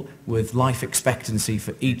Liverpool with life expectancy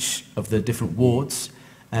for each of the different wards.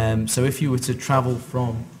 So if you were to travel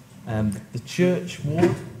from the Church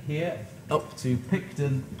ward here up to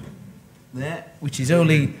Picton there, which is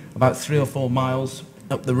only about 3 or 4 miles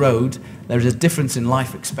up the road, there is a difference in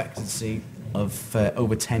life expectancy of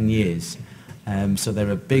over 10 years. So there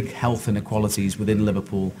are big health inequalities within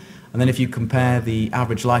Liverpool. And then if you compare the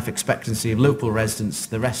average life expectancy of Liverpool residents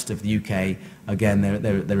to the rest of the UK, again,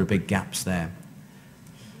 there are big gaps there.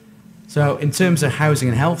 So in terms of housing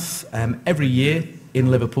and health, every year in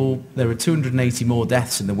Liverpool, there are 280 more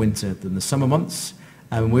deaths in the winter than the summer months.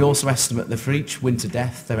 And we also estimate that for each winter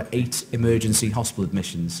death, there are 8 emergency hospital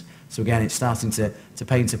admissions. So again, it's starting to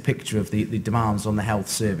paint a picture of the demands on the health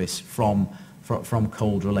service from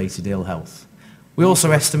cold-related ill health. We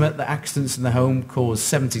also estimate that accidents in the home cause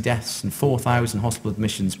 70 deaths and 4,000 hospital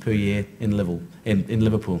admissions per year in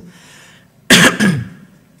Liverpool.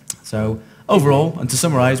 So overall, and to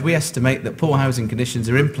summarise, we estimate that poor housing conditions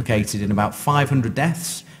are implicated in about 500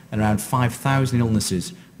 deaths and around 5,000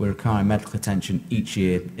 illnesses which require medical attention each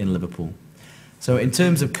year in Liverpool. So in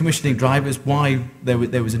terms of commissioning drivers, why there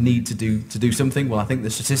was a need to do something? Well, I think the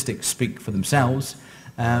statistics speak for themselves,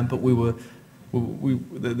 but there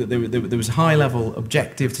was a high-level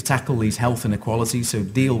objective to tackle these health inequalities, so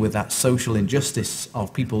deal with that social injustice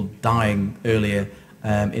of people dying earlier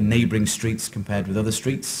in neighbouring streets compared with other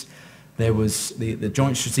streets. There was the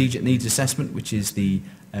Joint Strategic Needs Assessment, which is the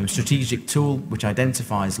strategic tool which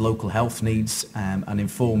identifies local health needs and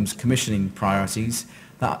informs commissioning priorities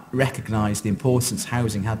that recognised the importance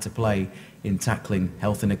housing had to play in tackling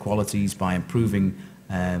health inequalities by improving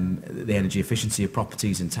the energy efficiency of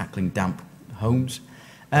properties and tackling damp homes.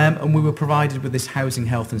 And we were provided with this housing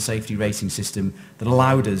health and safety rating system that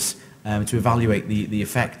allowed us to evaluate the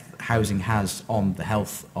effect housing has on the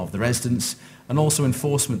health of the residents, and also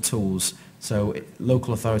enforcement tools, so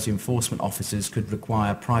local authority enforcement officers could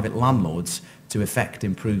require private landlords to effect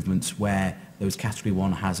improvements where those category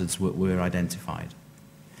 1 hazards were identified.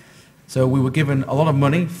 So we were given a lot of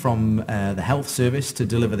money from the health service to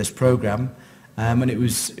deliver this programme, and it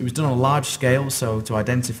was done on a large scale, so to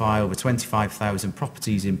identify over 25,000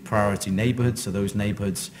 properties in priority neighbourhoods, so those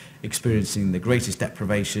neighbourhoods experiencing the greatest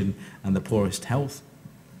deprivation and the poorest health.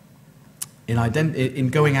 In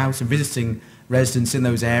going out and visiting residents in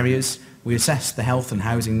those areas, we assessed the health and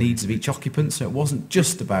housing needs of each occupant, so it wasn't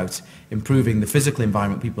just about improving the physical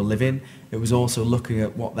environment people live in, it was also looking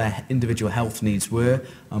at what their individual health needs were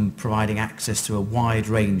and providing access to a wide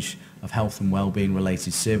range of health and well-being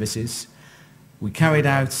related services. We carried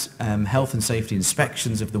out health and safety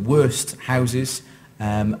inspections of the worst houses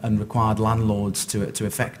and required landlords to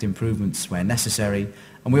effect improvements where necessary,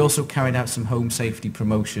 and we also carried out some home safety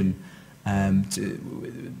promotion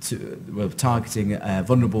targeting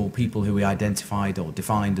vulnerable people who we identified or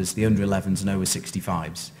defined as the under 11s and over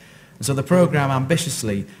 65s. And so the programme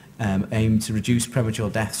ambitiously aimed to reduce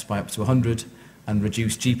premature deaths by up to 100 and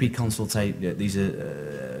reduce these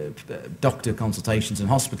are doctor consultations and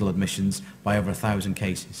hospital admissions by over 1,000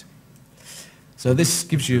 cases. So this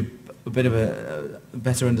gives you a bit of a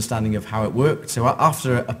better understanding of how it worked. So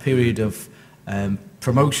after a period of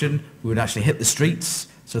promotion, we would actually hit the streets.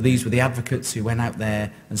 So these were the advocates who went out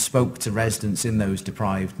there and spoke to residents in those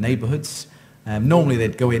deprived neighbourhoods. Normally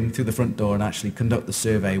they'd go in through the front door and actually conduct the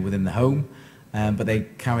survey within the home, but they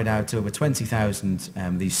carried out over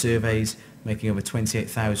 20,000 these surveys, making over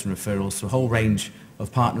 28,000 referrals to a whole range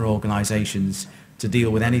of partner organisations to deal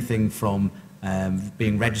with anything from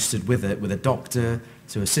being registered with a doctor,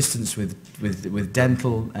 to assistance with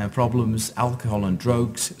dental problems, alcohol and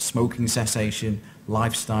drugs, smoking cessation,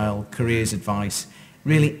 lifestyle, careers advice,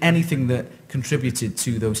 really anything that contributed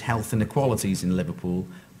to those health inequalities in Liverpool.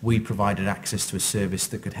 We provided access to a service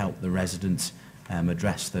that could help the residents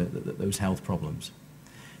address those health problems.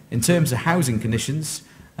 In terms of housing conditions,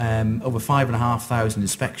 over 5,500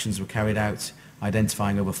 inspections were carried out,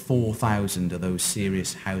 identifying over 4,000 of those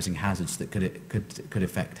serious housing hazards that could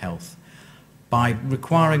affect health. By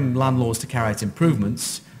requiring landlords to carry out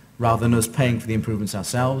improvements, rather than us paying for the improvements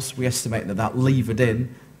ourselves, we estimate that levered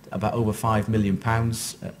in about over £5 million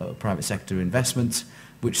of private sector investment,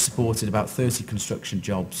 which supported about 30 construction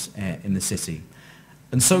jobs in the city.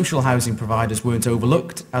 And social housing providers weren't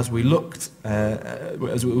overlooked as we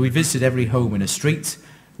visited every home in a street.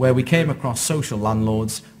 Where we came across social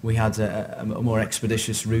landlords, we had a more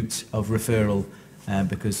expeditious route of referral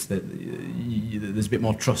because there's a bit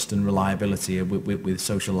more trust and reliability with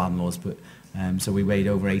social landlords. But so we made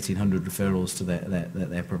over 1,800 referrals to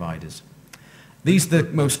their providers. These are the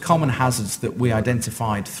most common hazards that we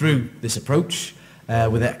identified through this approach,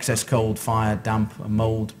 with excess cold, fire, damp and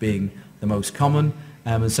mould being the most common.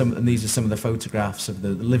 And these are some of the photographs of the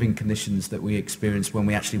living conditions that we experienced when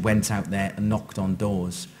we actually went out there and knocked on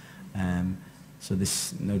doors. So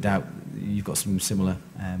this, no doubt, you've got something similar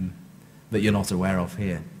that you're not aware of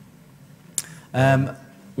here.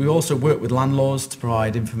 We also work with landlords to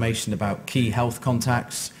provide information about key health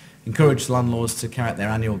contacts, encourage landlords to carry out their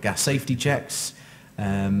annual gas safety checks,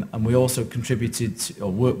 and we also contributed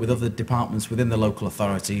or worked with other departments within the local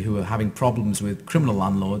authority who are having problems with criminal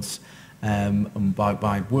landlords. And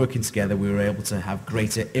by working together, we were able to have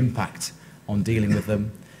greater impact on dealing with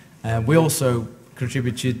them. We also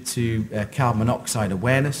contributed to carbon monoxide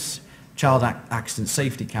awareness, child accident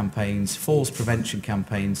safety campaigns, falls prevention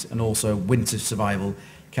campaigns, and also winter survival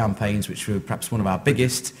campaigns, which were perhaps one of our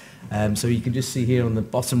biggest. So you can just see here on the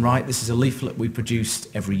bottom right, this is a leaflet we produced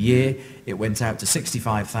every year. It went out to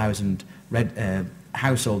 65,000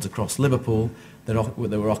 households across Liverpool that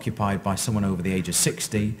were occupied by someone over the age of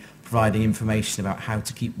 60, providing information about how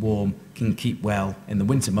to keep warm and keep well in the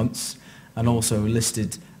winter months, and also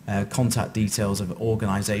listed contact details of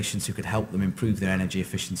organisations who could help them improve their energy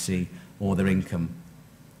efficiency or their income.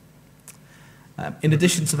 In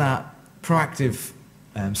addition to that proactive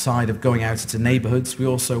side of going out into neighbourhoods, we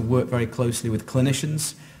also work very closely with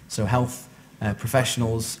clinicians, so health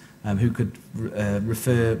professionals who could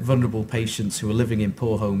refer vulnerable patients who are living in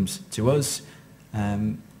poor homes to us,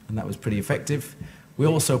 and that was pretty effective. We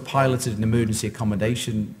also piloted an emergency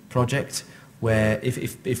accommodation project where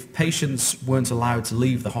if patients weren't allowed to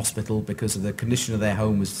leave the hospital because of the condition of their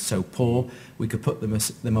home was so poor, we could put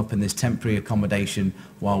them up in this temporary accommodation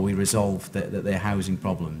while we resolved their housing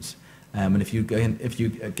problems. And if you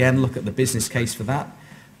again look at the business case for that,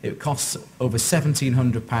 it costs over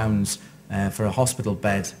 £1,700 for a hospital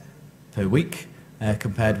bed per week,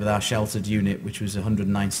 compared with our sheltered unit, which was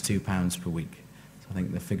 £192 per week. So I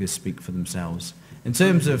think the figures speak for themselves. In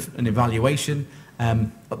terms of an evaluation,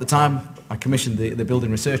 at the time I commissioned the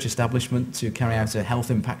Building Research Establishment to carry out a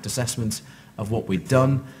health impact assessment of what we'd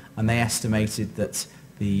done, and they estimated that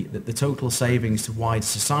the total savings to wider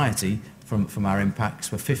society from our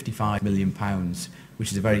impacts were £55 million,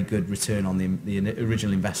 which is a very good return on the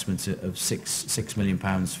original investment of £6 million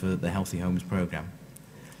for the Healthy Homes programme.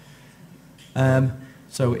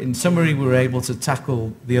 So in summary, we were able to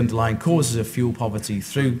tackle the underlying causes of fuel poverty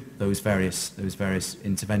through those various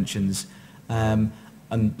interventions. And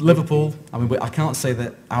Liverpool, I mean, I can't say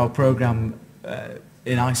that our programme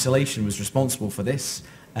in isolation was responsible for this,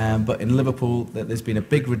 but in Liverpool there's been a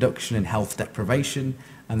big reduction in health deprivation,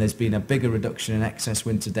 and there's been a bigger reduction in excess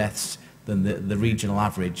winter deaths than the regional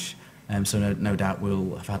average. So no doubt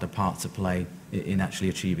we'll have had a part to play in actually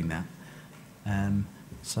achieving that.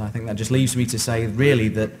 So I think that just leaves me to say really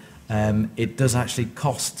that it does actually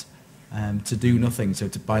cost to do nothing. So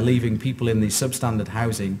by leaving people in the substandard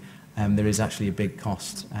housing, there is actually a big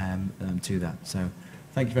cost to that. So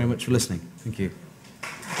thank you very much for listening. Thank you.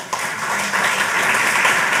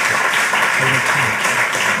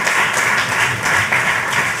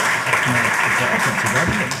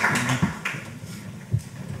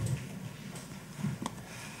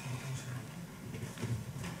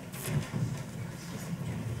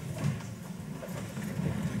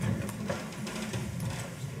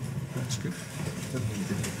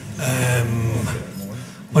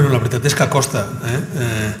 Bueno, la veritat és que costa.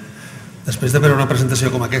 Després de veure una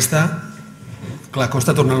presentació com aquesta, clar,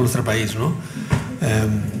 costa tornar al nostre país, no?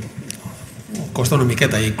 Costa una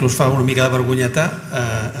miqueta, i inclús fa una mica de vergonyeta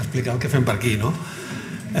explicar el que fem per aquí, no?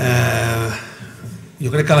 Jo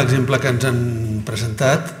crec que l'exemple que ens han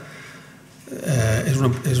presentat és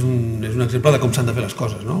un exemple de com s'han de fer les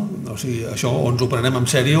coses, no? O sigui, això o ens ho prenem en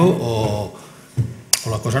sèrio o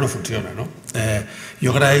la cosa no funciona, no?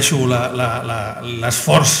 Jo agraeixo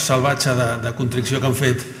l'esforç salvatge de contrició que han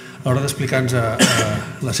fet a l'hora d'explicar-nos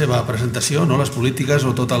la seva presentació, les polítiques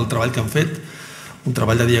o tot el treball que han fet, un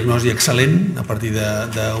treball de diagnosi excel·lent a partir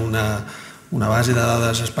d'una base de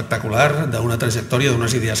dades espectacular, d'una trajectòria,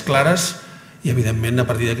 d'unes idees clares i, evidentment, a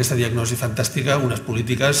partir d'aquesta diagnosi fantàstica, unes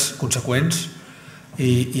polítiques conseqüents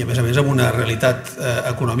i a més, amb una realitat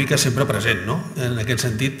econòmica sempre present. En aquest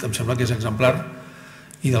sentit, em sembla que és exemplar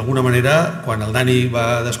i, d'alguna manera, quan el Dani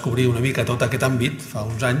va descobrir una mica tot aquest àmbit, fa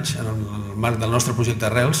uns anys, en el marc del nostre projecte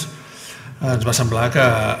Arrels, ens va semblar que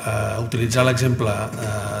utilitzar l'exemple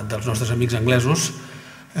dels nostres amics anglesos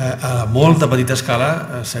a molta petita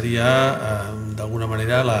escala seria, d'alguna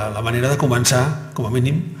manera, la manera de començar, com a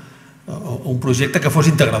mínim, un projecte que fos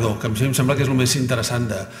integrador, que em sembla que és el més interessant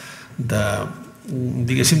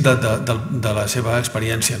diguéssim, de la seva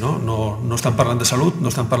experiència. No estan parlant de salut, no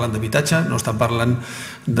estan parlant d'habitatge, no estan parlant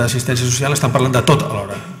d'assistència social, estan parlant de tot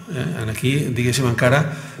alhora. Aquí, diguéssim, encara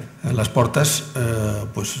les portes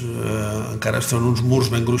encara són uns murs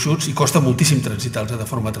ben gruixuts i costa moltíssim transitar-los de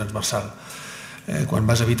forma transversal. Quan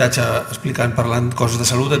vas a habitatge parlant coses de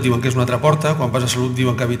salut et diuen que és una altra porta, quan vas a salut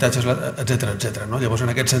diuen que habitatge és etc. Llavors, en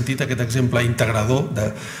aquest sentit, aquest exemple integrador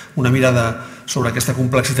d'una mirada sobre aquesta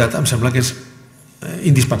complexitat em sembla que és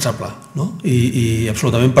indispensable i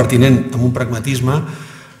absolutament pertinent, amb un pragmatisme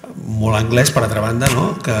molt anglès, per altra banda,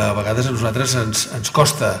 que a vegades a nosaltres ens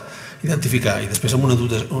costa identificar, i després amb unes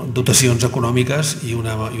dotacions econòmiques i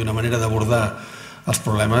una manera d'abordar els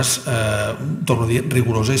problemes, torno a dir,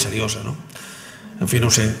 rigorosa i seriosa. En fi, no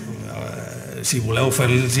ho sé, si voleu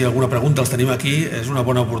fer-los alguna pregunta, els tenim aquí, és una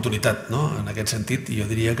bona oportunitat en aquest sentit, i jo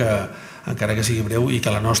diria que, encara que sigui breu i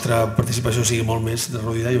que la nostra participació sigui molt més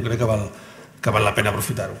reduïda, jo crec que val la pena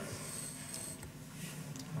aprofitar-ho.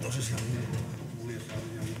 No sé si algú volia fer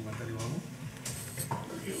algun comentari o alguna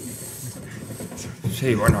cosa.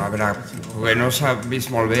 Sí, bueno, a veure, no s'ha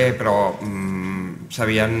vist molt bé, però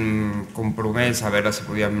s'havien compromès a veure si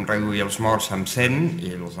podíem reduir els morts amb 100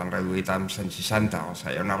 i els han reduït amb 160, o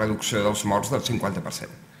sigui, hi ha una reducció dels morts del 50%.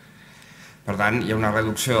 Per tant, hi ha una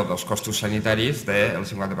reducció dels costos sanitaris del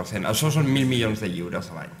 50%. Això són 1.000 milions de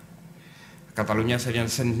lliures a l'any. A Catalunya serien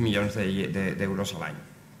 100 milions d'euros a l'any,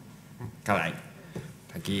 cada any.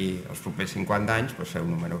 D'aquí als propers 50 anys, feu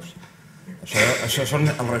números. Això són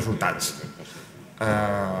els resultats.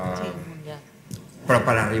 Però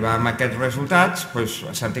per arribar a aquests resultats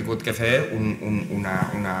s'han tingut que fer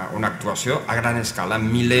una actuació a gran escala,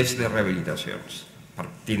 amb milers de rehabilitacions, per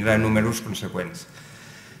tindre números conseqüents.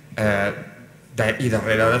 I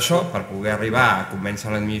darrere d'això, per poder arribar a convèncer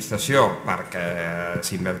l'administració perquè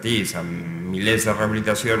s'invertís en milers de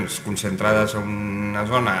rehabilitacions concentrades en una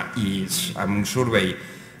zona i amb un survey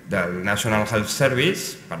del National Health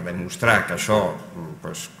Service, per demostrar que això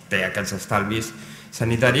té aquests estalvis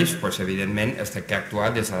sanitaris, evidentment es té que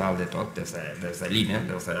actuar des de dalt de tot, des de l'INE,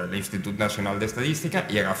 des de l'Institut Nacional d'Estadística,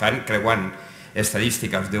 i creuant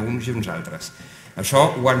estadístiques d'uns i uns altres.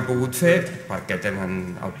 Això ho han pogut fer perquè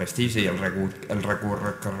tenen el prestigi i el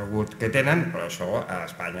recorregut que tenen, però això a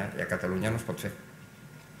Espanya i a Catalunya no es pot fer.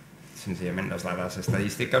 Senzillament les dades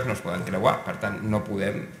estadístiques no es poden creuar, per tant no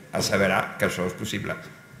podem asseverar que això és possible.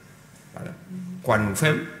 Quan ho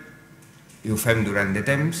fem, i ho fem durant de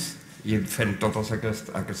temps, i fent tots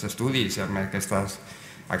aquests estudis i amb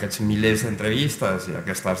aquests milers d'entrevistes i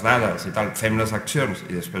aquestes dades i tal, fem les accions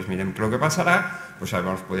i després mirem el que passarà,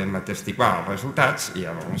 llavors podem atestiguar els resultats i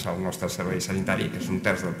llavors el nostre servei sanitari, que és un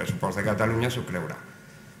terç del pressupost de Catalunya, s'ho creurà.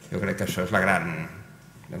 Jo crec que això és la gran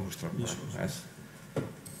demostració.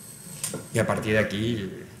 Y a partir de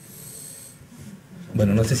aquí...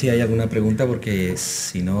 Bueno, no sé si hay alguna pregunta porque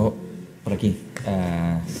si no, por aquí.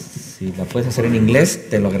 Si la puedes hacer en inglés,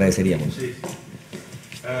 te lo agradeceríamos. Sí.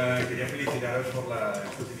 Quería felicitaros por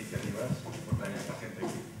estas iniciativas, por tener a esta gente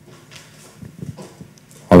aquí.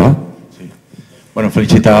 Hola. Sí. Bueno,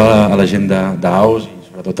 felicitar a la gent d'AuS i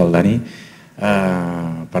sobretot al Dani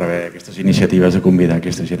per haver aquestes iniciatives de convidar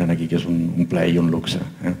aquesta gent aquí, que és un plaer i un luxe.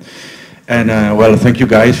 And well, thank you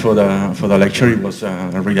guys for the lecture. It was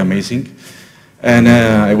really amazing. And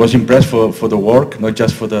I was impressed for the work, not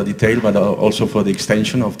just for the detail, but also for the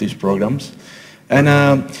extension of these programs. And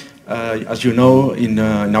As you know, in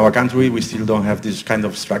our country, we still don't have this kind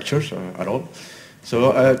of structures at all.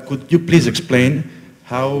 So could you please explain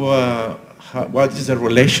what is the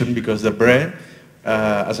relation, because the BRE,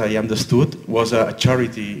 as I understood, was a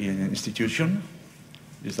charity institution.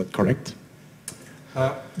 Is that correct?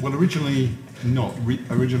 Well, originally not.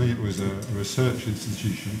 Originally it was a research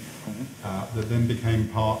institution that then became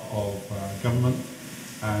part of government,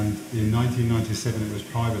 and in 1997 it was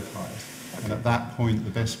privatised. Okay. And at that point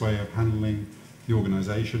the best way of handling the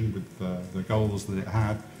organisation with the goals that it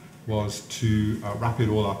had was to wrap it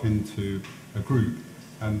all up into a group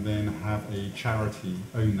and then have a charity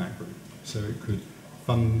own that group, so it could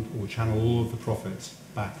fund or channel all of the profits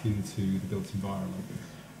back into the built environment.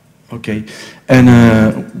 Okay, and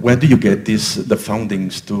where do you get the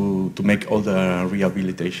fundings to make all the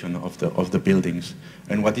rehabilitation of the buildings?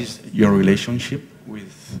 And what is your relationship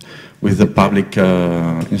with the public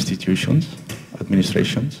institutions,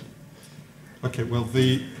 administrations? Okay, well,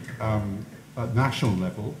 at national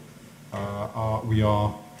level, we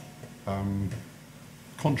are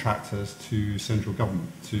contractors to central government,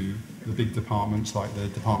 to the big departments like the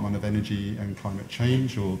Department of Energy and Climate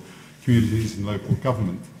Change, or communities and local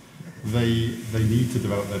government. They need to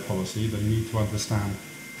develop their policy. They need to understand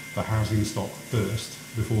the housing stock first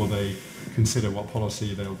before they consider what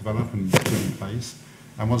policy they'll develop and put in place.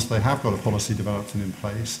 And once they have got a policy developed and in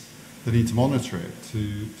place, they need to monitor it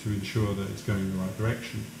to ensure that it's going in the right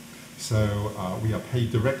direction. So we are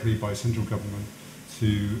paid directly by central government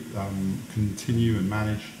to continue and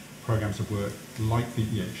manage programs of work like the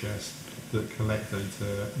EHS that collect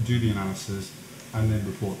data, do the analysis, and then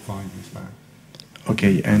report findings back.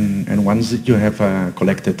 Okay, and once you have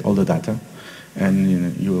collected all the data and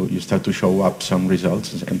you start to show up some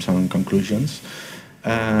results and some conclusions,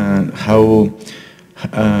 who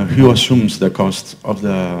assumes the cost of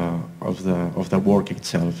the work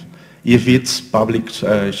itself? If it's public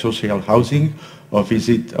social housing, or if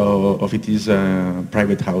it is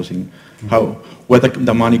private housing, where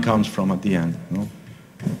the money comes from at the end? No?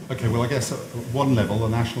 Okay, well, I guess at one level, a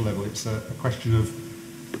national level, it's a question of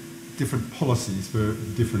different policies for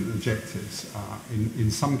different objectives. In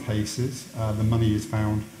some cases, the money is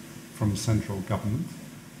found from central government.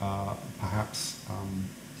 Perhaps,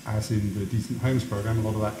 as in the Decent Homes programme, a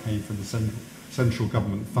lot of that came from the central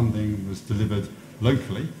government funding was delivered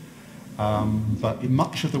locally. But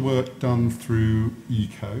much of the work done through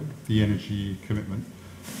ECO, the energy commitment,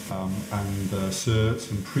 and CERT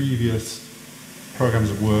and previous programmes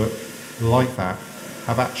of work like that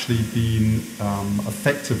have actually been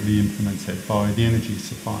effectively implemented by the energy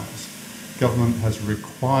suppliers. Government has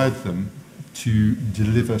required them to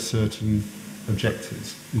deliver certain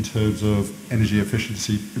objectives in terms of energy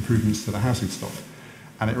efficiency improvements to the housing stock.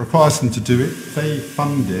 And it requires them to do it. They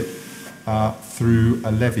fund it through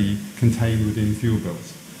a levy contained within fuel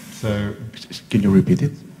bills. So, can you repeat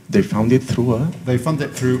it? They fund it through a? They fund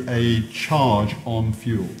it through a charge on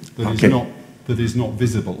fuel that is not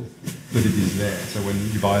visible, but it is there. So when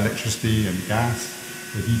you buy electricity and gas,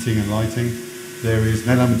 for heating and lighting, there is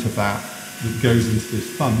an element of that goes into this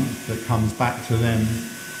fund that comes back to them,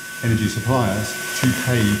 energy suppliers, to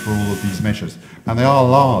pay for all of these measures. And they are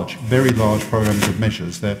large, very large programs of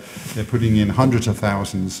measures. They're putting in hundreds of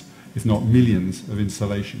thousands, if not millions, of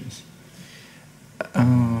installations.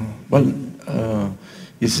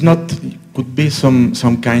 It's not, could be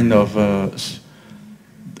some kind of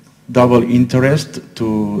double interest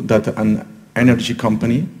to that an energy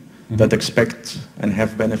company that expects and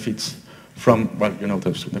have benefits from, well, you know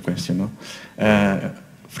the question, no?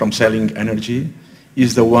 From selling energy,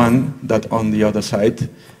 is the one that on the other side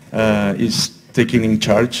is taking in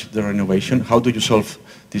charge the renovation. How do you solve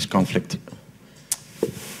this conflict?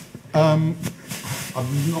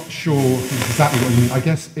 I'm not sure exactly what you mean. I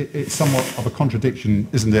guess it's somewhat of a contradiction,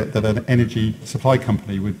 isn't it, that an energy supply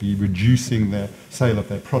company would be reducing the sale of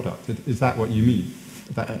their product. Is that what you mean?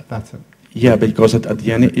 Yeah, because at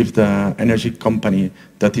the end, if the energy company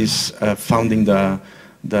that is funding the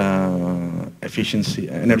efficiency,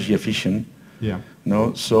 energy efficient,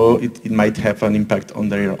 no, so it might have an impact on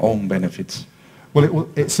their own benefits. Well,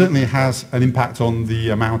 it certainly has an impact on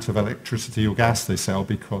the amount of electricity or gas they sell,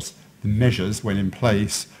 because the measures, when in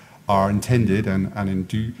place, are intended and in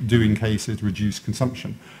doing cases reduce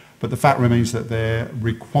consumption. But the fact remains that they're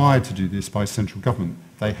required to do this by central government.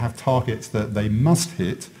 They have targets that they must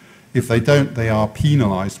hit. If they don't, they are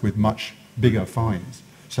penalised with much bigger fines.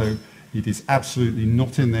 So it is absolutely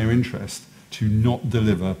not in their interest to not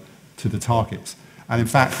deliver to the targets. And in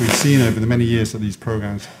fact, we've seen over the many years that these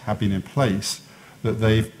programs have been in place that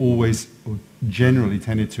they've always or generally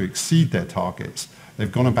tended to exceed their targets.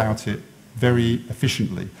 They've gone about it very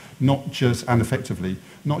efficiently, and effectively,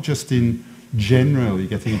 not just in generally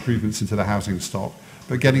getting improvements into the housing stock,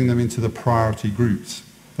 but getting them into the priority groups,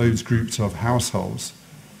 those groups of households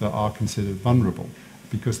that are considered vulnerable,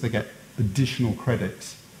 because they get additional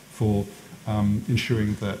credits for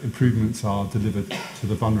ensuring that improvements are delivered to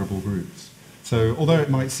the vulnerable groups. So although it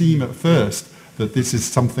might seem at first that this is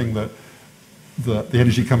something that the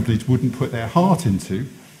energy companies wouldn't put their heart into,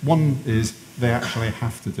 one is they actually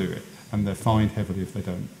have to do it, and they're fined heavily if they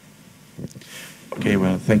don't. Okay,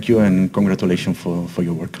 well, thank you and congratulations for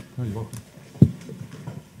your work. Oh, you're welcome.